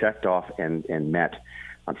those are checked off and met.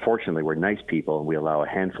 Unfortunately, we're nice people, and we allow a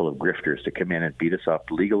handful of grifters to come in and beat us up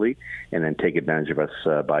legally and then take advantage of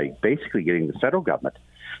us by basically getting the federal government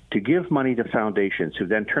to give money to foundations who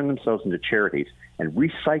then turn themselves into charities and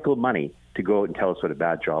recycle money to go out and tell us what a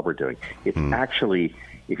bad job we're doing. It's actually,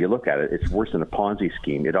 if you look at it, it's worse than a Ponzi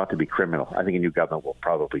scheme. It ought to be criminal. I think a new government will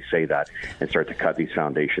probably say that and start to cut these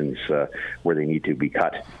foundations where they need to be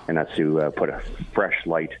cut, and that's to put a fresh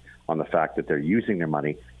light on the fact that they're using their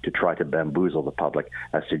money to try to bamboozle the public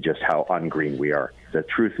as to just how ungreen we are. The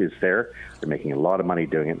truth is there. They're making a lot of money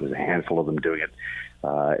doing it. There's a handful of them doing it.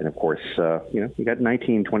 And of course, you got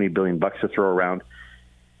 19, 20 billion bucks to throw around.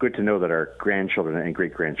 Good to know that our grandchildren and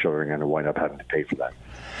great-grandchildren are going to wind up having to pay for that.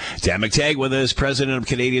 Dan McTagg with us, President of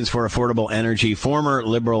Canadians for Affordable Energy, former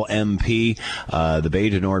Liberal MP. The Bay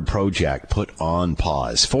du Nord project put on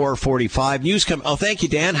pause. 4:45 news come. Oh, thank you,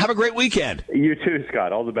 Dan. Have a great weekend. You too,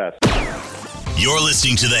 Scott. All the best. You're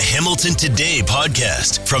listening to the Hamilton Today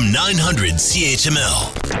podcast from 900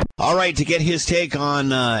 CHML. All right, to get his take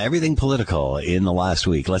on everything political in the last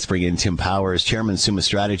week, let's bring in Tim Powers, Chairman, Summa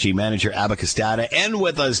Strategy Manager, Abacus Data, and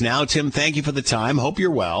with us now. Tim, thank you for the time. Hope you're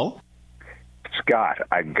well. Scott,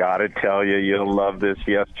 I got to tell you, you'll love this.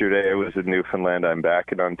 Yesterday I was in Newfoundland. I'm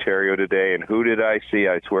back in Ontario today, and who did I see?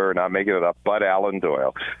 I swear, not making it up, but Alan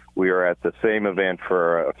Doyle. We were at the same event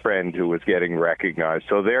for a friend who was getting recognized.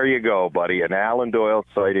 So there you go, buddy. An Alan Doyle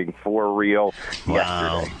sighting for real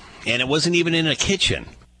yesterday. And it wasn't even in a kitchen.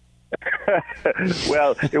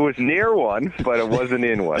 Well, it was near one, but it wasn't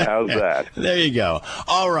in one. How's that? There you go.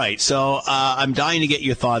 All right. So I'm dying to get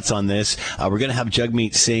your thoughts on this. We're going to have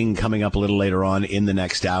Jagmeet Singh coming up a little later on in the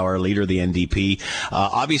next hour, leader of the NDP.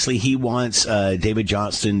 Obviously, he wants David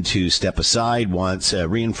Johnston to step aside, wants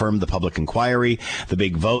reaffirm the public inquiry. The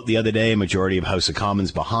big vote the other day, majority of House of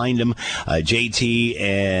Commons behind him. JT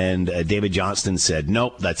and David Johnston said,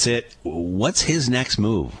 nope, that's it. What's his next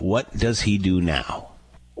move? What does he do now?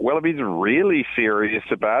 Well, if he's really serious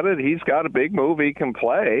about it, he's got a big move he can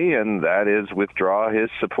play, and that is withdraw his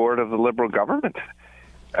support of the Liberal government,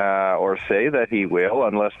 or say that he will,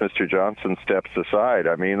 unless Mr. Johnson steps aside.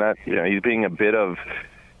 I mean, that he's being a bit of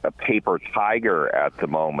a paper tiger at the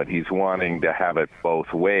moment. He's wanting to have it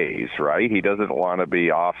both ways, right? He doesn't want to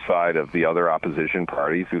be offside of the other opposition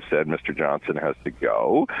parties who said Mr. Johnson has to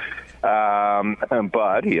go.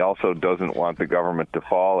 But he also doesn't want the government to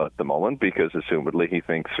fall at the moment because, assumedly, he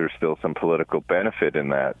thinks there's still some political benefit in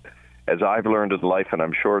that. As I've learned in life, and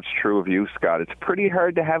I'm sure it's true of you, Scott, it's pretty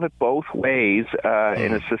hard to have it both ways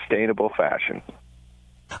in a sustainable fashion.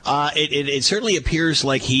 It certainly appears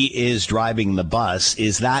like he is driving the bus.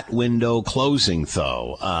 Is that window closing,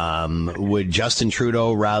 though? Would Justin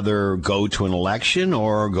Trudeau rather go to an election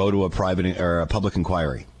or go to a private or a public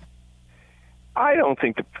inquiry? I don't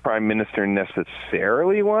think the Prime Minister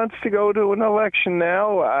necessarily wants to go to an election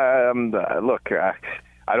now. Look,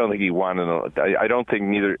 I don't think he wanted. I don't think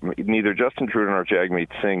neither Justin Trudeau nor Jagmeet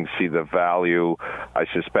Singh see the value, I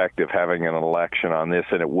suspect, of having an election on this,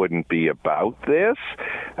 and it wouldn't be about this.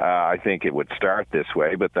 I think it would start this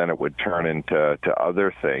way, but then it would turn into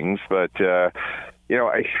other things. But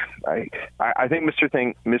I think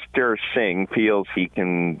Mr. Singh feels he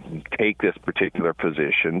can take this particular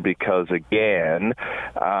position because, again,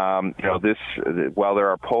 while there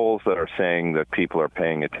are polls that are saying that people are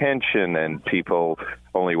paying attention and people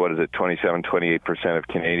only, 27-28% of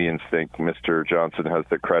Canadians think Mr. Johnson has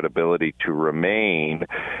the credibility to remain,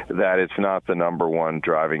 that it's not the number one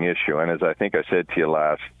driving issue. And as I think I said to you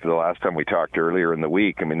the last time we talked earlier in the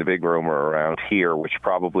week, I mean, the big rumor around here, which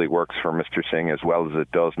probably works for Mr. Singh as well as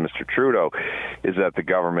it does Mr. Trudeau, is that the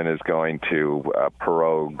government is going to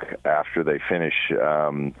prorogue after they finish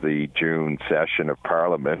the June session of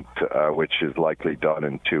Parliament, which is likely done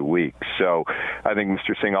in 2 weeks. So I think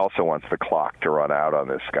Mr. Singh also wants the clock to run out on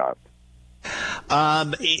this, Scott.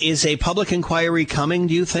 Is a public inquiry coming,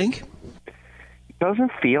 do you think?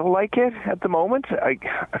 Doesn't feel like it at the moment. I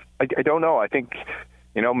don't know. I think,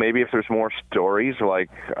 maybe if there's more stories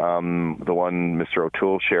like the one Mr.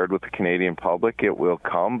 O'Toole shared with the Canadian public, it will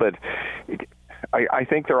come. But I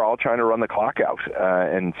think they're all trying to run the clock out,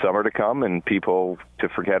 and some are to come, and people to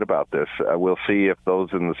forget about this. We'll see if those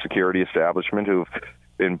in the security establishment who've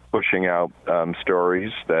been pushing out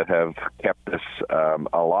stories that have kept this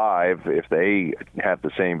alive, if they have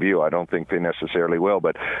the same view. I don't think they necessarily will,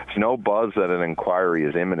 but there's no buzz that an inquiry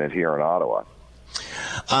is imminent here in Ottawa.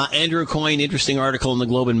 Andrew Coyne, interesting article in the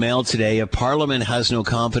Globe and Mail today. If Parliament has no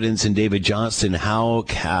confidence in David Johnston, how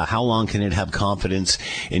long can it have confidence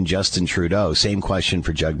in Justin Trudeau? Same question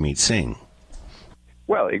for Jagmeet Singh.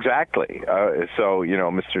 Well, exactly. So,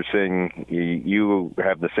 Mr. Singh, you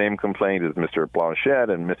have the same complaint as Mr. Blanchet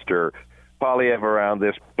and Mr. Poilievre around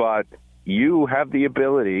this, but you have the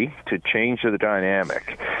ability to change the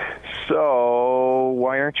dynamic. So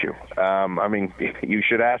why aren't you? You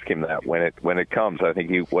should ask him that when it comes. I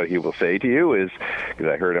think what he will say to you is, because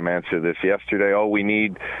I heard him answer this yesterday, we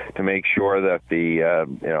need to make sure that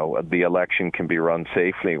the election can be run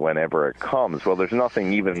safely whenever it comes. Well, there's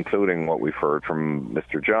nothing, even including what we've heard from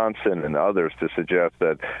Mr. Johnson and others, to suggest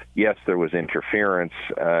that yes, there was interference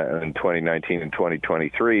in 2019 and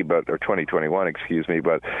 2023, or 2021, excuse me,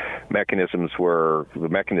 but the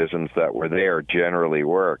mechanisms that were there generally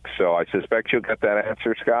work. So I suspect you'll get that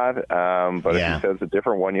answer, Scott. But if he says a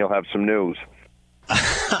different one, you'll have some news.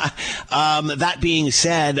 That being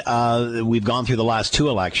said, we've gone through the last two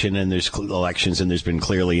elections, and there's been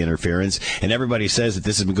clearly interference, and everybody says that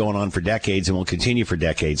this has been going on for decades and will continue for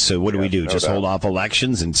decades. So what do we do? Just hold off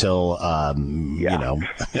elections until,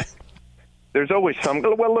 There's always some.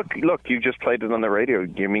 Well, look, you just played it on the radio.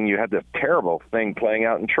 You had the terrible thing playing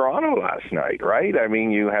out in Toronto last night, right?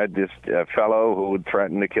 You had this fellow who would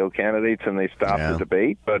threaten to kill candidates, and they stopped the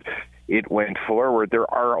debate, but it went forward.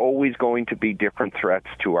 There are always going to be different threats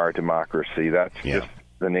to our democracy. That's just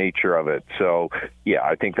the nature of it. So,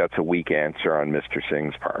 I think that's a weak answer on Mr.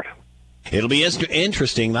 Singh's part. It'll be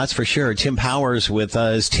interesting, that's for sure. Tim Powers with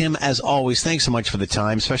us. Tim, as always, thanks so much for the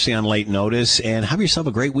time, especially on late notice, and have yourself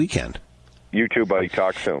a great weekend. You too, buddy.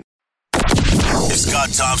 Talk soon. If Scott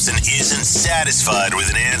Thompson isn't satisfied with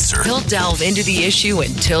an answer, he'll delve into the issue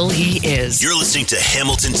until he is. You're listening to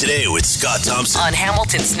Hamilton Today with Scott Thompson on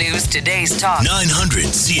Hamilton's News Today's Talk 900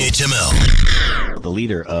 CHML. The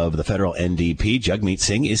leader of the federal NDP, Jagmeet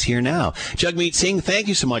Singh, is here now. Jagmeet Singh, thank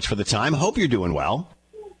you so much for the time. Hope you're doing well.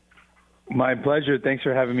 My pleasure. Thanks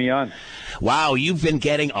for having me on. Wow, you've been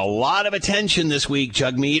getting a lot of attention this week,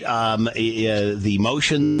 Jagmeet. The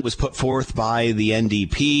motion was put forth by the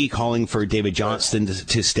NDP calling for David Johnston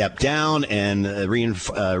to step down and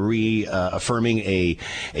reaffirming a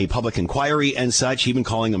public inquiry and such, even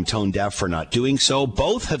calling them tone deaf for not doing so.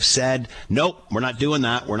 Both have said, nope, we're not doing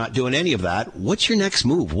that. We're not doing any of that. What's your next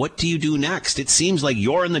move? What do you do next? It seems like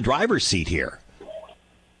you're in the driver's seat here.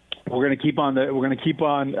 We're going to keep on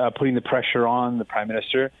putting the pressure on the Prime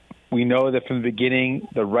Minister. We know that from the beginning,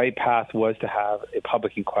 the right path was to have a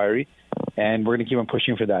public inquiry, and we're going to keep on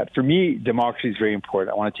pushing for that. For me, democracy is very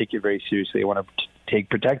important. I want to take it very seriously. I want to take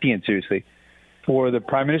protecting it seriously. For the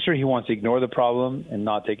Prime Minister, he wants to ignore the problem and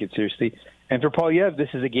not take it seriously. And for Poilievre, this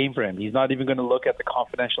is a game for him. He's not even going to look at the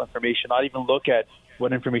confidential information, not even look at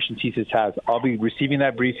what information CSIS has. I'll be receiving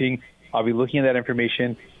that briefing. I'll be looking at that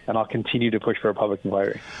information, and I'll continue to push for a public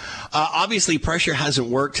inquiry. Obviously, pressure hasn't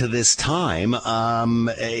worked to this time.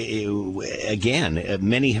 Again,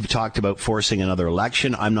 many have talked about forcing another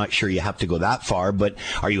election. I'm not sure you have to go that far, but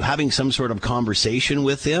are you having some sort of conversation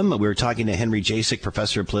with him? We were talking to Henry Jasek,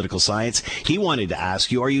 professor of political science. He wanted to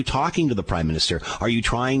ask you, are you talking to the Prime Minister? Are you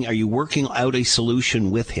working out a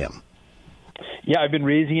solution with him? Yeah, I've been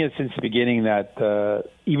raising it since the beginning that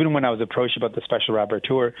even when I was approached about the special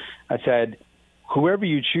rapporteur, I said, whoever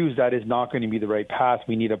you choose, that is not going to be the right path.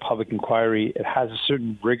 We need a public inquiry. It has a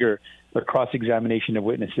certain rigor, the cross-examination of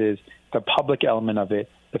witnesses, the public element of it,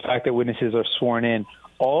 the fact that witnesses are sworn in.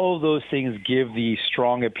 All of those things give the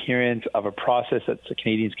strong appearance of a process that the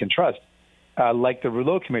Canadians can trust, like the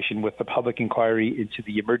Rouleau Commission with the public inquiry into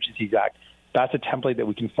the Emergencies Act. That's a template that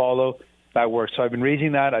we can follow. That works. So I've been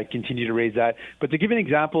raising that. I continue to raise that. But to give an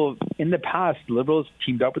example, in the past, Liberals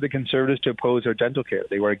teamed up with the Conservatives to oppose our dental care.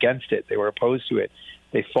 They were against it. They were opposed to it.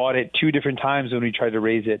 They fought it 2 different times when we tried to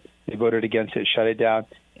raise it. They voted against it, shut it down.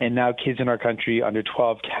 And now kids in our country under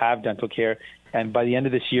 12 have dental care. And by the end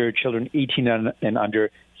of this year, children 18 and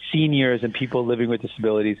under, seniors and people living with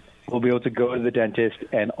disabilities will be able to go to the dentist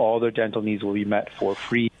and all their dental needs will be met for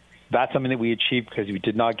free. That's something that we achieved because we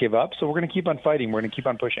did not give up. So we're going to keep on fighting. We're going to keep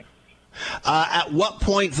on pushing. At what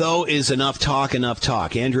point, though, is enough talk enough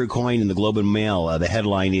talk? Andrew Coyne in the Globe and Mail, the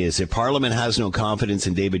headline is, if Parliament has no confidence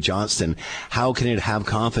in David Johnston, how can it have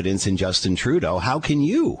confidence in Justin Trudeau? How can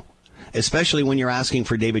you? Especially when you're asking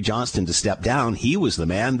for David Johnston to step down. He was the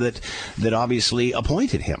man that obviously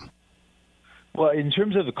appointed him. Well, in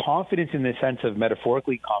terms of the confidence in the sense of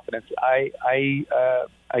metaphorically confidence, I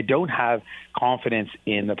don't have confidence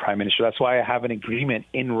in the Prime Minister. That's why I have an agreement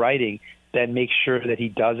in writing that makes sure that he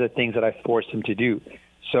does the things that I forced him to do.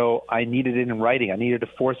 So I needed it in writing. I needed to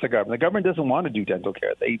force the government. The government doesn't want to do dental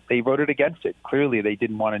care. They voted against it. Clearly, they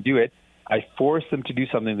didn't want to do it. I forced them to do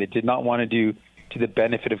something they did not want to do to the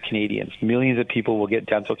benefit of Canadians. Millions of people will get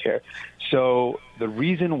dental care. So the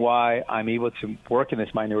reason why I'm able to work in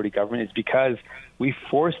this minority government is because we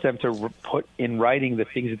forced them to put in writing the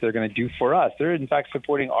things that they're going to do for us. They're, in fact,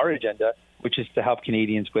 supporting our agenda, which is to help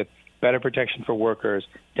Canadians with better protection for workers,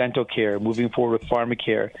 dental care, moving forward with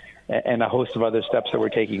pharmacare, and a host of other steps that we're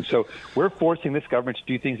taking. So we're forcing this government to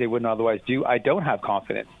do things they wouldn't otherwise do. I don't have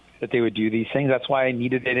confidence that they would do these things. That's why I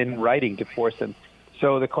needed it in writing to force them.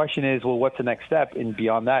 So the question is, well, what's the next step? And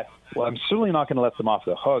beyond that, well, I'm certainly not going to let them off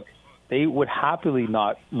the hook. They would happily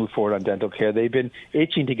not move forward on dental care. They've been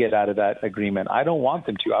itching to get out of that agreement. I don't want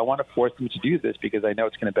them to. I want to force them to do this because I know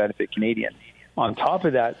it's going to benefit Canadians. On top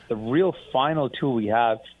of that, the real final tool we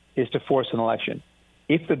have is to force an election.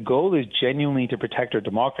 If the goal is genuinely to protect our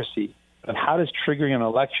democracy, then how does triggering an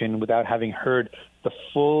election without having heard the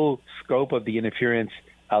full scope of the interference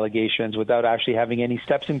allegations, without actually having any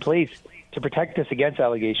steps in place to protect us against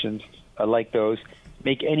allegations like those,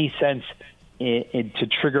 make any sense to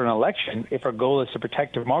trigger an election? If our goal is to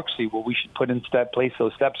protect democracy, well, we should put in place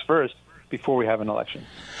those steps first before we have an election.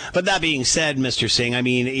 But that being said, Mr. Singh, I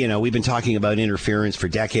mean, you know, we've been talking about interference for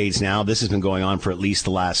decades now. This has been going on for at least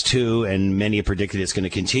the last two, and many have predicted it's going to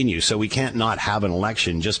continue. So we can't not have an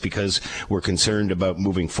election just because we're concerned about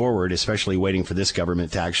moving forward, especially waiting for this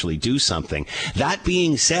government to actually do something. That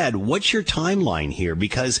being said, what's your timeline here?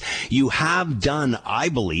 Because you have done, I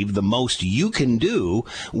believe, the most you can do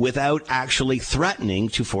without actually threatening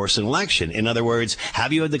to force an election. In other words,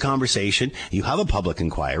 have you had the conversation, you have a public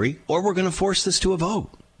inquiry, or we're going to force this to a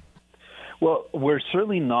vote? Well, we're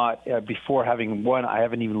certainly not, before having one, I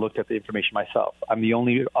haven't even looked at the information myself. I'm the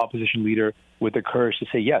only opposition leader with the courage to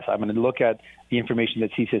say, yes, I'm going to look at the information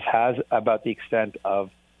that CSIS has about the extent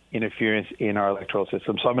of interference in our electoral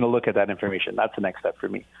system. So I'm going to look at that information. That's the next step for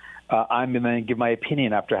me. I'm going to give my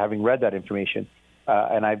opinion after having read that information.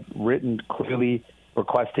 And I've written clearly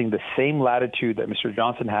requesting the same latitude that Mr.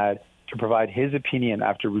 Johnson had to provide his opinion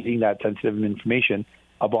after reading that sensitive information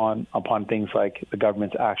upon things like the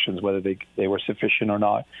government's actions, whether they were sufficient or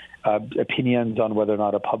not, opinions on whether or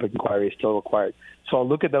not a public inquiry is still required. So I'll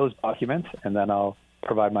look at those documents, and then I'll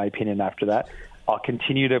provide my opinion after that. I'll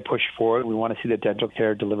continue to push forward. We want to see the dental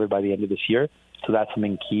care delivered by the end of this year, so that's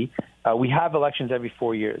something key. We have elections every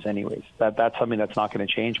 4 years anyways. That's something that's not going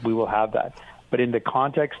to change. We will have that. But in the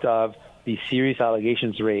context of the serious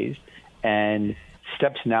allegations raised and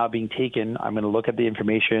steps now being taken, I'm going to look at the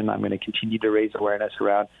information. I'm going to continue to raise awareness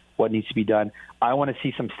around what needs to be done. I want to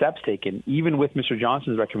see some steps taken. Even with Mr.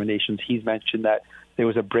 Johnson's recommendations, he's mentioned that there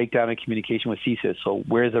was a breakdown in communication with CSIS. So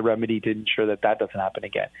where's the remedy to ensure that that doesn't happen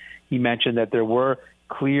again? He mentioned that there were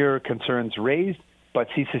clear concerns raised, but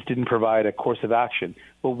CSIS didn't provide a course of action.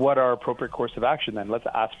 But what are appropriate course of action then? Let's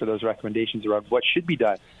ask for those recommendations around what should be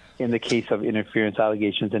done in the case of interference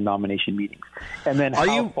allegations in nomination meetings. And then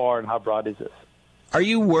how far and how broad is this? Are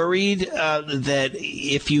you worried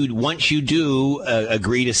that once you do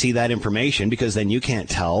agree to see that information, because then you can't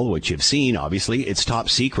tell what you've seen, obviously, it's top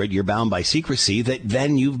secret, you're bound by secrecy, that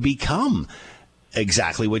then you've become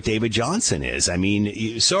exactly what David Johnson is? I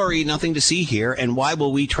mean, sorry, nothing to see here, and why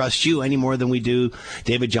will we trust you any more than we do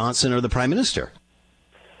David Johnson or the Prime Minister?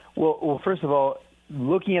 Well, first of all,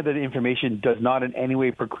 looking at the information does not in any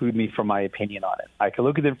way preclude me from my opinion on it. I can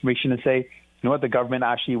look at the information and say, you know what, the government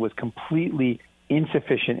actually was completely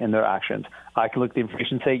insufficient in their actions. I can look at the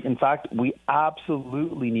information and say, in fact, we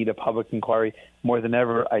absolutely need a public inquiry more than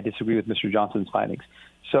ever. I disagree with Mr. Johnson's findings.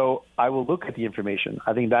 So I will look at the information.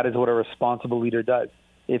 I think that is what a responsible leader does.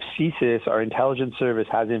 If CSIS, our intelligence service,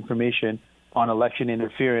 has information on election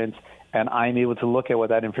interference and I'm able to look at what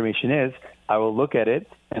that information is, I will look at it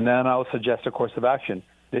and then I will suggest a course of action.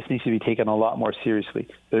 This needs to be taken a lot more seriously.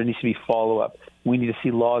 There needs to be follow-up. We need to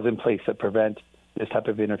see laws in place that prevent this type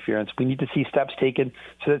of interference. We need to see steps taken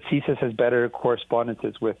so that CSIS has better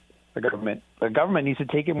correspondences with the government. The government needs to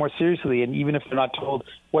take it more seriously, and even if they're not told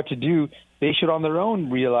what to do, they should on their own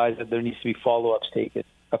realize that there needs to be follow-up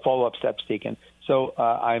steps taken. So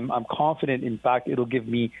I'm confident, in fact, it'll give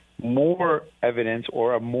me more evidence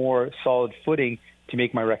or a more solid footing to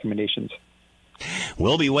make my recommendations.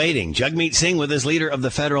 We'll be waiting. Jagmeet Singh with us, leader of the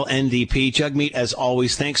federal NDP. Jagmeet, as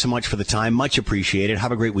always, thanks so much for the time. Much appreciated.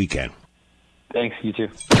 Have a great weekend. Thanks. You too.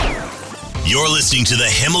 You're listening to the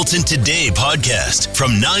Hamilton Today podcast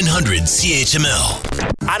from 900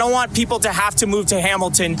 CHML. I don't want people to have to move to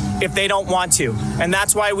Hamilton if they don't want to. And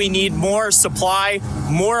that's why we need more supply,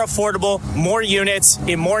 more affordable, more units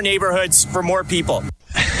in more neighborhoods for more people.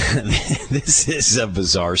 This is a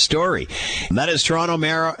bizarre story. That is Toronto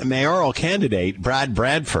mayoral candidate Brad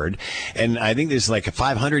Bradford, and I think there's like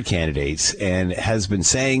 500 candidates, and has been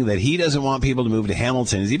saying that he doesn't want people to move to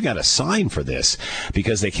Hamilton. He's even got a sign for this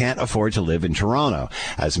because they can't afford to live in Toronto.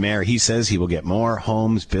 As mayor, he says he will get more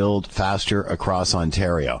homes built faster across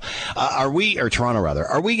Ontario. Toronto rather,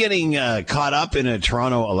 are we getting caught up in a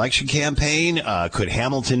Toronto election campaign? Could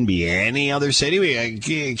Hamilton be any other city?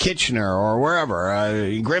 Kitchener or wherever,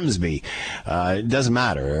 Grimsby, it doesn't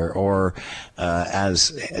matter. Or as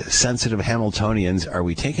sensitive Hamiltonians, are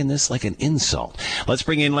we taking this like an insult? Let's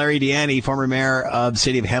bring in Larry Deaney, former mayor of the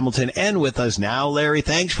city of Hamilton, and with us now. Larry,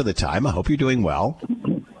 thanks for the time. I hope you're doing well.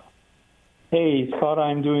 Hey, Scott,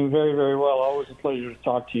 I'm doing very, very well. Always a pleasure to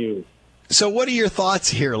talk to you. So what are your thoughts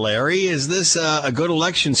here, Larry? Is this a good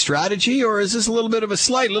election strategy, or is this a little bit of a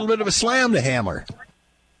slight, a little bit of a slam to hammer?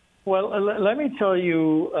 Well, let me tell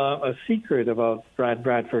you a secret about Brad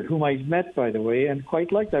Bradford, whom I met, by the way, and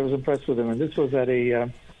quite liked. I was impressed with him, and this was at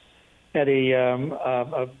a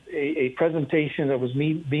presentation that was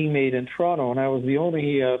being made in Toronto, and I was the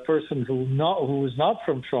only person who was not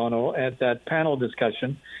from Toronto at that panel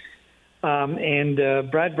discussion.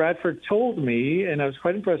 And Brad Bradford told me, and I was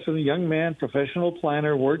quite impressed with him, a young man, professional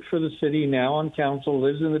planner, worked for the city, now on council,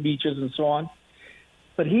 lives in the beaches and so on.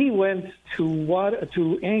 But he went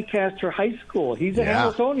to Ancaster High School. He's a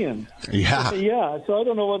Hamiltonian. Yeah. Yeah, so I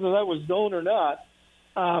don't know whether that was known or not.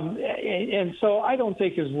 And so I don't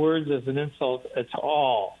take his words as an insult at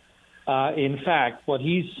all. In fact, what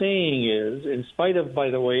he's saying is, in spite of,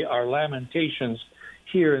 by the way, our lamentations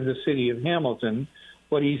here in the city of Hamilton,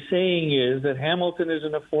 what he's saying is that Hamilton is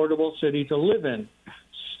an affordable city to live in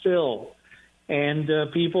still. And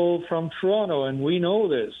people from Toronto, and we know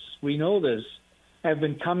this, have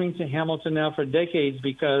been coming to Hamilton now for decades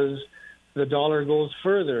because the dollar goes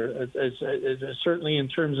further, certainly in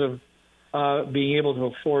terms of being able to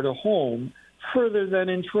afford a home, further than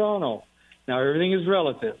in Toronto. Now, everything is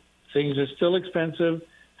relative. Things are still expensive.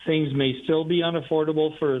 Things may still be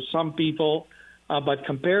unaffordable for some people, but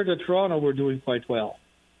compared to Toronto, we're doing quite well.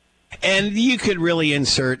 And you could really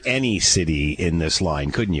insert any city in this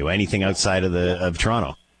line, couldn't you? Anything outside of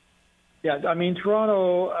Toronto. Yeah, I mean,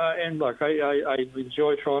 Toronto, and look, I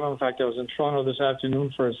enjoy Toronto. In fact, I was in Toronto this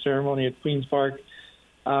afternoon for a ceremony at Queen's Park,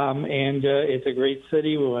 and it's a great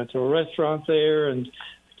city. We went to a restaurant there and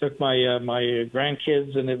took my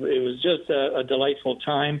grandkids, and it was just a delightful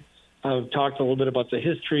time. I've talked a little bit about the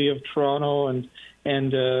history of Toronto and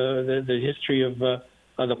the history of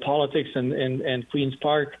the politics and Queen's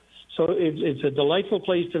Park. So it's a delightful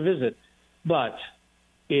place to visit, but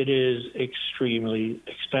it is extremely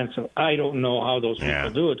expensive. I don't know how those people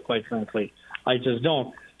do it, quite frankly. I just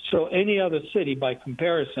don't. So any other city, by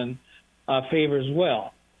comparison, favors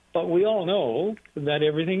well. But we all know that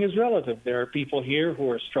everything is relative. There are people here who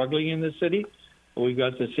are struggling in the city. We've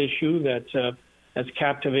got this issue that has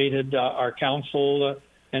captivated our council,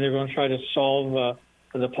 and they're going to try to solve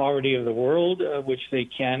the poverty of the world, which they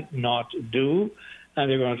cannot do. And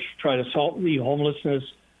they're going to try to solve the homelessness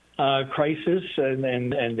crisis,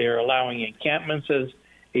 and they're allowing encampments as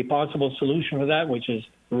a possible solution for that, which is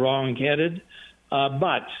wrong-headed.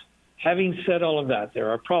 But having said all of that, there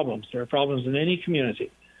are problems. There are problems in any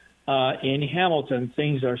community. In Hamilton,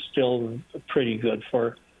 things are still pretty good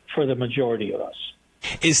for the majority of us.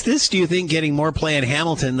 Is this, do you think, getting more play in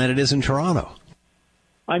Hamilton than it is in Toronto?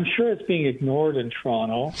 I'm sure it's being ignored in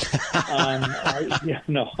Toronto.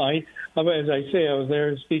 As I say, I was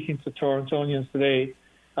there speaking to Torontonians today,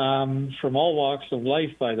 from all walks of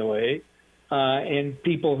life, by the way, and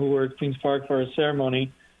people who were at Queen's Park for a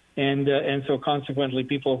ceremony, and so consequently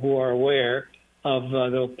people who are aware of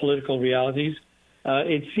the political realities.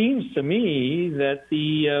 It seems to me that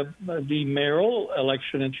the mayoral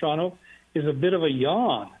election in Toronto is a bit of a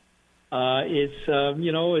yawn.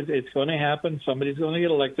 It's going to happen. Somebody's going to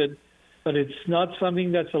get elected, but it's not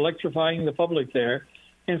something that's electrifying the public there.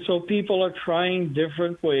 And so people are trying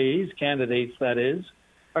different ways, candidates that is,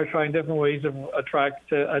 are trying different ways to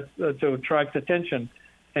attract attention.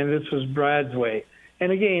 And this was Brad's way.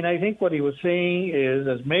 And again, I think what he was saying is,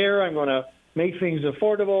 as mayor, I'm going to make things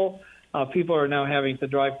affordable. People are now having to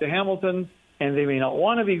drive to Hamilton, and they may not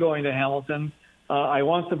want to be going to Hamilton. I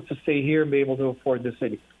want them to stay here and be able to afford the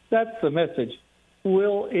city. That's the message.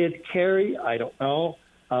 Will it carry? I don't know.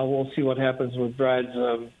 We'll see what happens with Brad's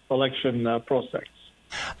election prospects.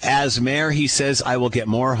 As mayor, he says, I will get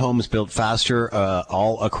more homes built faster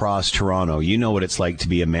all across Toronto. You know what it's like to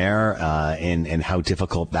be a mayor and how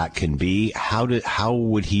difficult that can be. How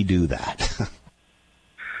would he do that?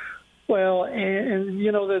 Well, and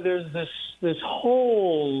you know that there's this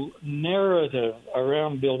whole narrative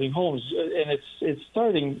around building homes, and it's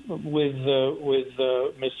starting with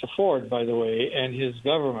Mr. Ford, by the way, and his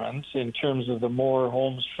government in terms of the More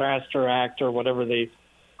Homes Faster Act, or whatever they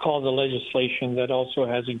call the legislation that also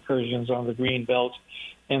has incursions on the green belt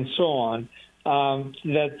and so on.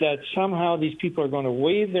 That somehow these people are going to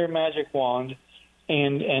wave their magic wand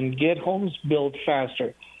and get homes built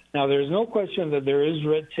faster. Now, there's no question that there is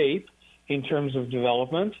red tape in terms of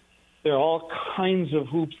development. There are all kinds of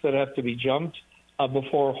hoops that have to be jumped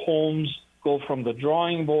before homes go from the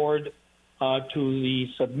drawing board to the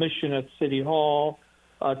submission at City Hall,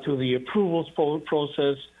 to the approvals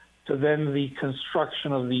process, to then the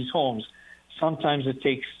construction of these homes. Sometimes it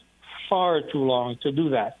takes far too long to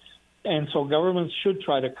do that. And so governments should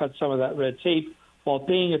try to cut some of that red tape while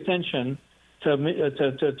paying attention to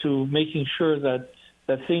making sure that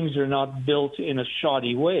things are not built in a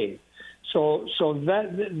shoddy way. So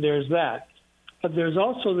that there's that. But there's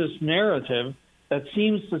also this narrative that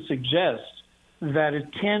seems to suggest that it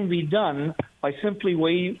can be done by simply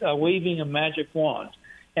waving a magic wand.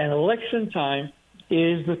 And election time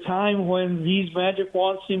is the time when these magic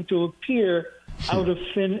wands seem to appear out of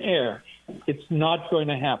thin air. It's not going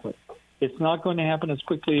to happen. It's not going to happen as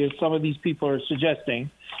quickly as some of these people are suggesting.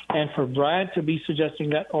 And for Brad to be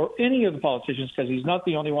suggesting that, or any of the politicians, because he's not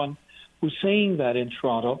the only one who's saying that in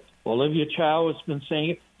Toronto. Olivia Chow has been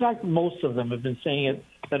saying it. In fact, most of them have been saying it,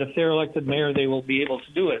 that if they're elected mayor, they will be able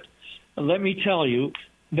to do it. And let me tell you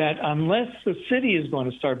that unless the city is going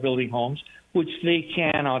to start building homes, which they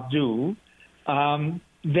cannot do, then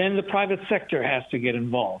the private sector has to get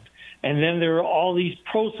involved. And then there are all these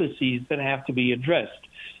processes that have to be addressed.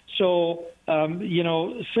 So,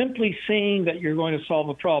 simply saying that you're going to solve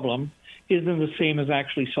a problem isn't the same as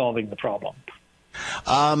actually solving the problem.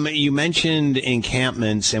 You mentioned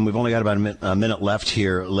encampments, and we've only got about a minute left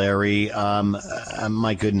here, Larry.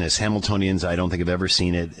 My goodness, Hamiltonians, I don't think have ever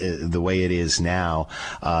seen it the way it is now.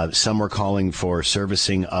 Some were calling for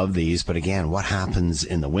servicing of these, but again, what happens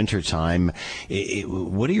in the wintertime?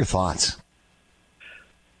 What are your thoughts?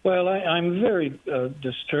 Well, I'm very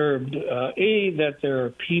disturbed, that there are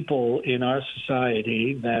people in our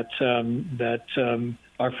society that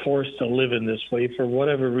are forced to live in this way for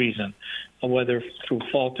whatever reason, whether through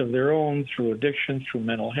fault of their own, through addiction, through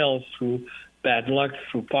mental health, through bad luck,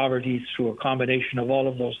 through poverty, through a combination of all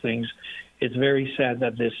of those things. It's very sad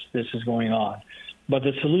that this is going on. But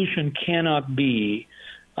the solution cannot be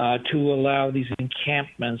to allow these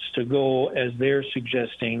encampments to go, as they're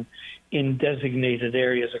suggesting, in designated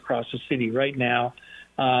areas across the city. Right now,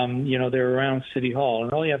 they're around City Hall,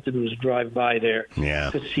 and all you have to do is drive by there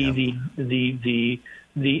to see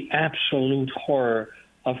the absolute horror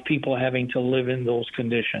of people having to live in those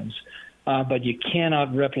conditions. But you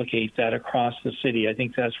cannot replicate that across the city. I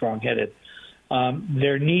think that's wrong-headed.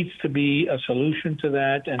 There needs to be a solution to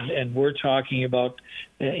that, and we're talking about,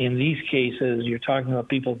 in these cases, you're talking about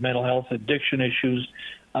people with mental health, addiction issues.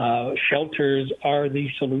 Shelters are the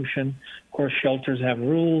solution. Of course, shelters have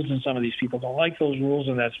rules, and some of these people don't like those rules,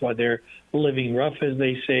 and that's why they're living rough, as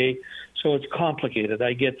they say. So it's complicated.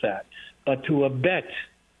 I get that. But to abet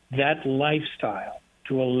that lifestyle,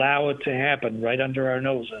 to allow it to happen right under our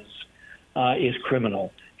noses, is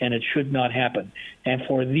criminal, and it should not happen. And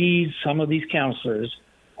for some of these councillors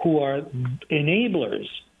who are enablers,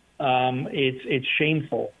 it's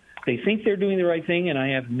shameful. They think they're doing the right thing, and I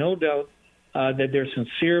have no doubt that they're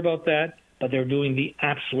sincere about that, but they're doing the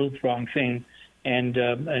absolute wrong thing, and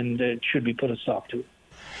it should be put a stop to.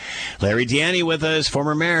 Larry Deaney with us,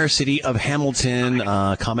 former mayor, City of Hamilton,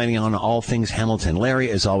 commenting on all things Hamilton. Larry,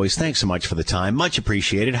 as always, thanks so much for the time. Much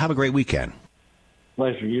appreciated. Have a great weekend.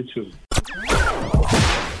 Pleasure. You too.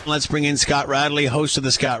 Let's bring in Scott Radley, host of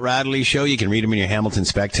the Scott Radley Show. You can read him in your Hamilton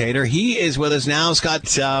Spectator. He is with us now.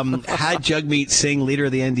 Scott had Jagmeet Singh, leader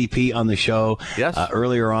of the NDP, on the show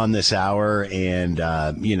earlier on this hour, and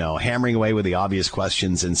hammering away with the obvious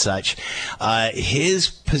questions and such. His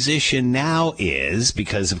position now is,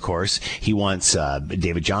 because of course he wants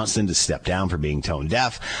David Johnston to step down for being tone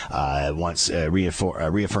deaf,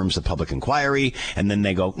 reaffirms the public inquiry, and then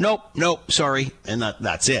they go, nope, sorry, and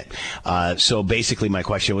that's it. So basically, my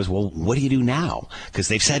question question was, well, what do you do now? Because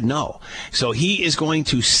they've said no. So he is going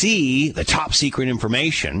to see the top secret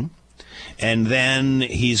information, and then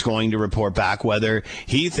he's going to report back whether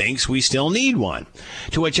he thinks we still need one.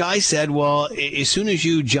 To which I said, well, as soon as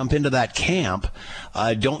you jump into that camp,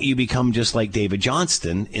 don't you become just like David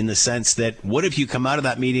Johnston in the sense that what if you come out of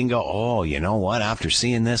that meeting and go, oh, you know what, after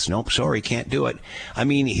seeing this, nope, sorry, can't do it. I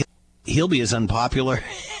mean, he'll be as unpopular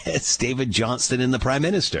as David Johnston and the Prime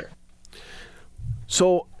Minister.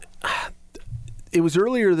 So it was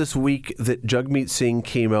earlier this week that Jagmeet Singh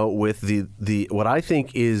came out with the what I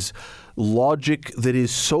think is logic that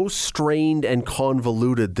is so strained and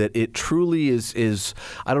convoluted that it truly is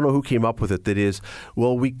I don't know who came up with it, that is,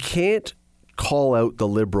 well, we can't call out the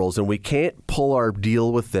Liberals and we can't pull our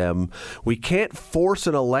deal with them. We can't force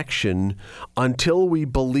an election until we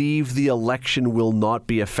believe the election will not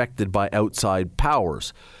be affected by outside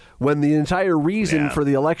powers. When the entire reason for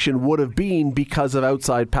the election would have been because of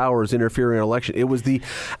outside powers interfering in an election. It was the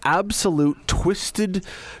absolute twisted,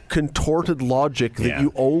 contorted logic that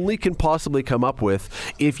you only can possibly come up with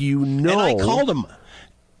if you know. And I called him.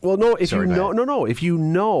 Well, no, if if you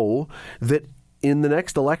know that in the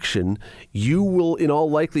next election, you will, in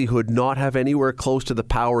all likelihood, not have anywhere close to the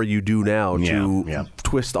power you do now to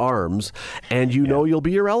twist arms, and you know you'll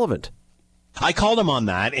be irrelevant. I called him on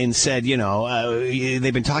that and said,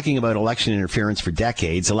 they've been talking about election interference for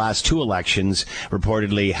decades. The last two elections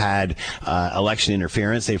reportedly had election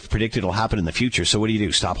interference. They've predicted it'll happen in the future. So what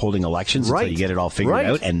do? Stop holding elections until you get it all figured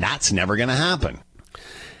out? And that's never going to happen.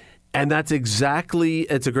 And it's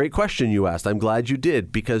a great question you asked. I'm glad you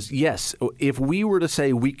did, because yes, if we were to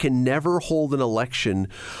say we can never hold an election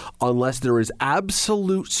unless there is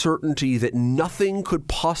absolute certainty that nothing could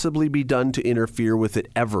possibly be done to interfere with it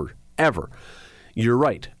ever, you're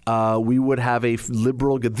right. We would have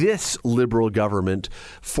this liberal government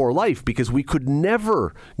for life, because we could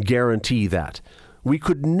never guarantee that. We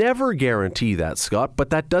could never guarantee that, Scott, but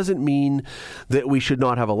that doesn't mean that we should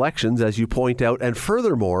not have elections, as you point out. And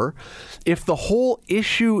furthermore, if the whole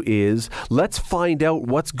issue is let's find out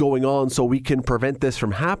what's going on so we can prevent this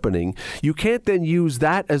from happening, you can't then use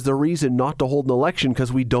that as the reason not to hold an election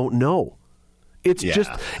because we don't know.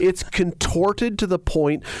 It's contorted to the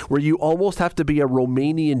point where you almost have to be a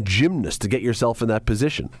Romanian gymnast to get yourself in that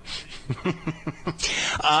position.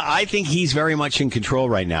 I think he's very much in control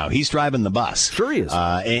right now. He's driving the bus. Sure he is.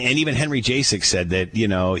 And even Henry Jasek said that,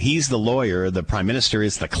 he's the lawyer, the Prime Minister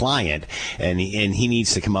is the client, and he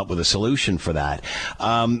needs to come up with a solution for that.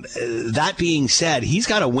 That being said, he's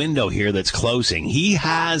got a window here that's closing. He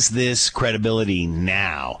has this credibility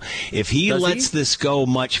now. If he lets this go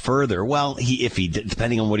much further, well,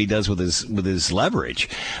 depending on what he does with his leverage,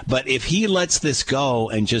 but if he lets this go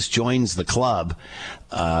and just joins the club,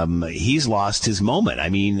 he's lost his moment. I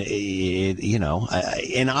mean,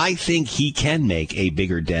 and I think he can make a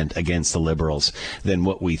bigger dent against the Liberals than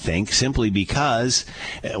what we think, simply because,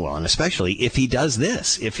 and especially if he does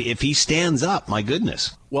this, if he stands up, my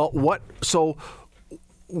goodness. Well, what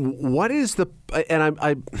is the,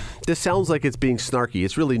 and this sounds like it's being snarky.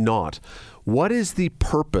 It's really not. What is the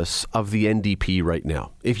purpose of the NDP right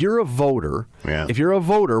now? If you're a voter,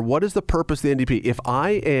 what is the purpose of the NDP? If I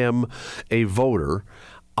am a voter,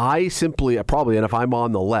 I simply, and if I'm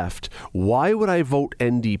on the left, why would I vote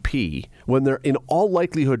NDP when they're in all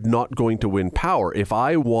likelihood not going to win power? If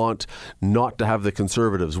I want not to have the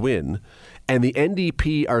Conservatives win, and the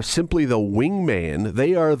NDP are simply the wingman,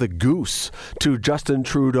 they are the goose to Justin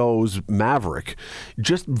Trudeau's Maverick.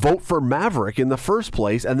 Just vote for Maverick in the first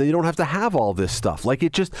place, and then you don't have to have all this stuff. Like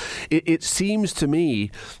it seems to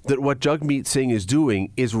me that what Jagmeet Singh is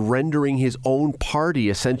doing is rendering his own party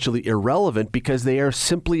essentially irrelevant, because they are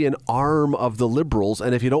simply an arm of the Liberals.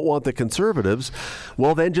 And if you don't want the Conservatives,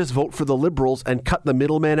 well, then just vote for the Liberals and cut the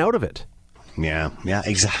middleman out of it. Yeah,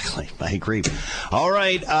 exactly. I agree. All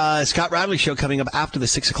right, Scott Radley Show coming up after the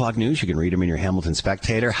 6 o'clock news. You can read him in your Hamilton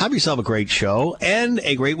Spectator. Have yourself a great show and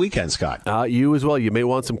a great weekend, Scott. You as well. You may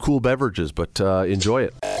want some cool beverages, but enjoy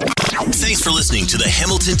it. Thanks for listening to the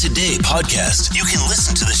Hamilton Today podcast. You can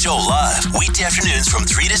listen to the show live weekday afternoons from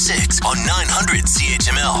 3 to 6 on 900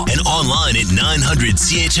 CHML and online at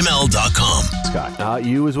 900CHML.com. Scott.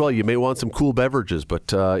 You as well. You may want some cool beverages,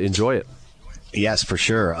 but enjoy it. Yes, for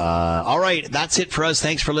sure. All right, that's it for us.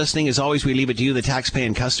 Thanks for listening. As always, we leave it to you, the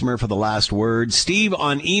taxpaying customer, for the last word. Steve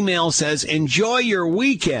on email says, enjoy your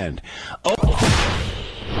weekend. Oh.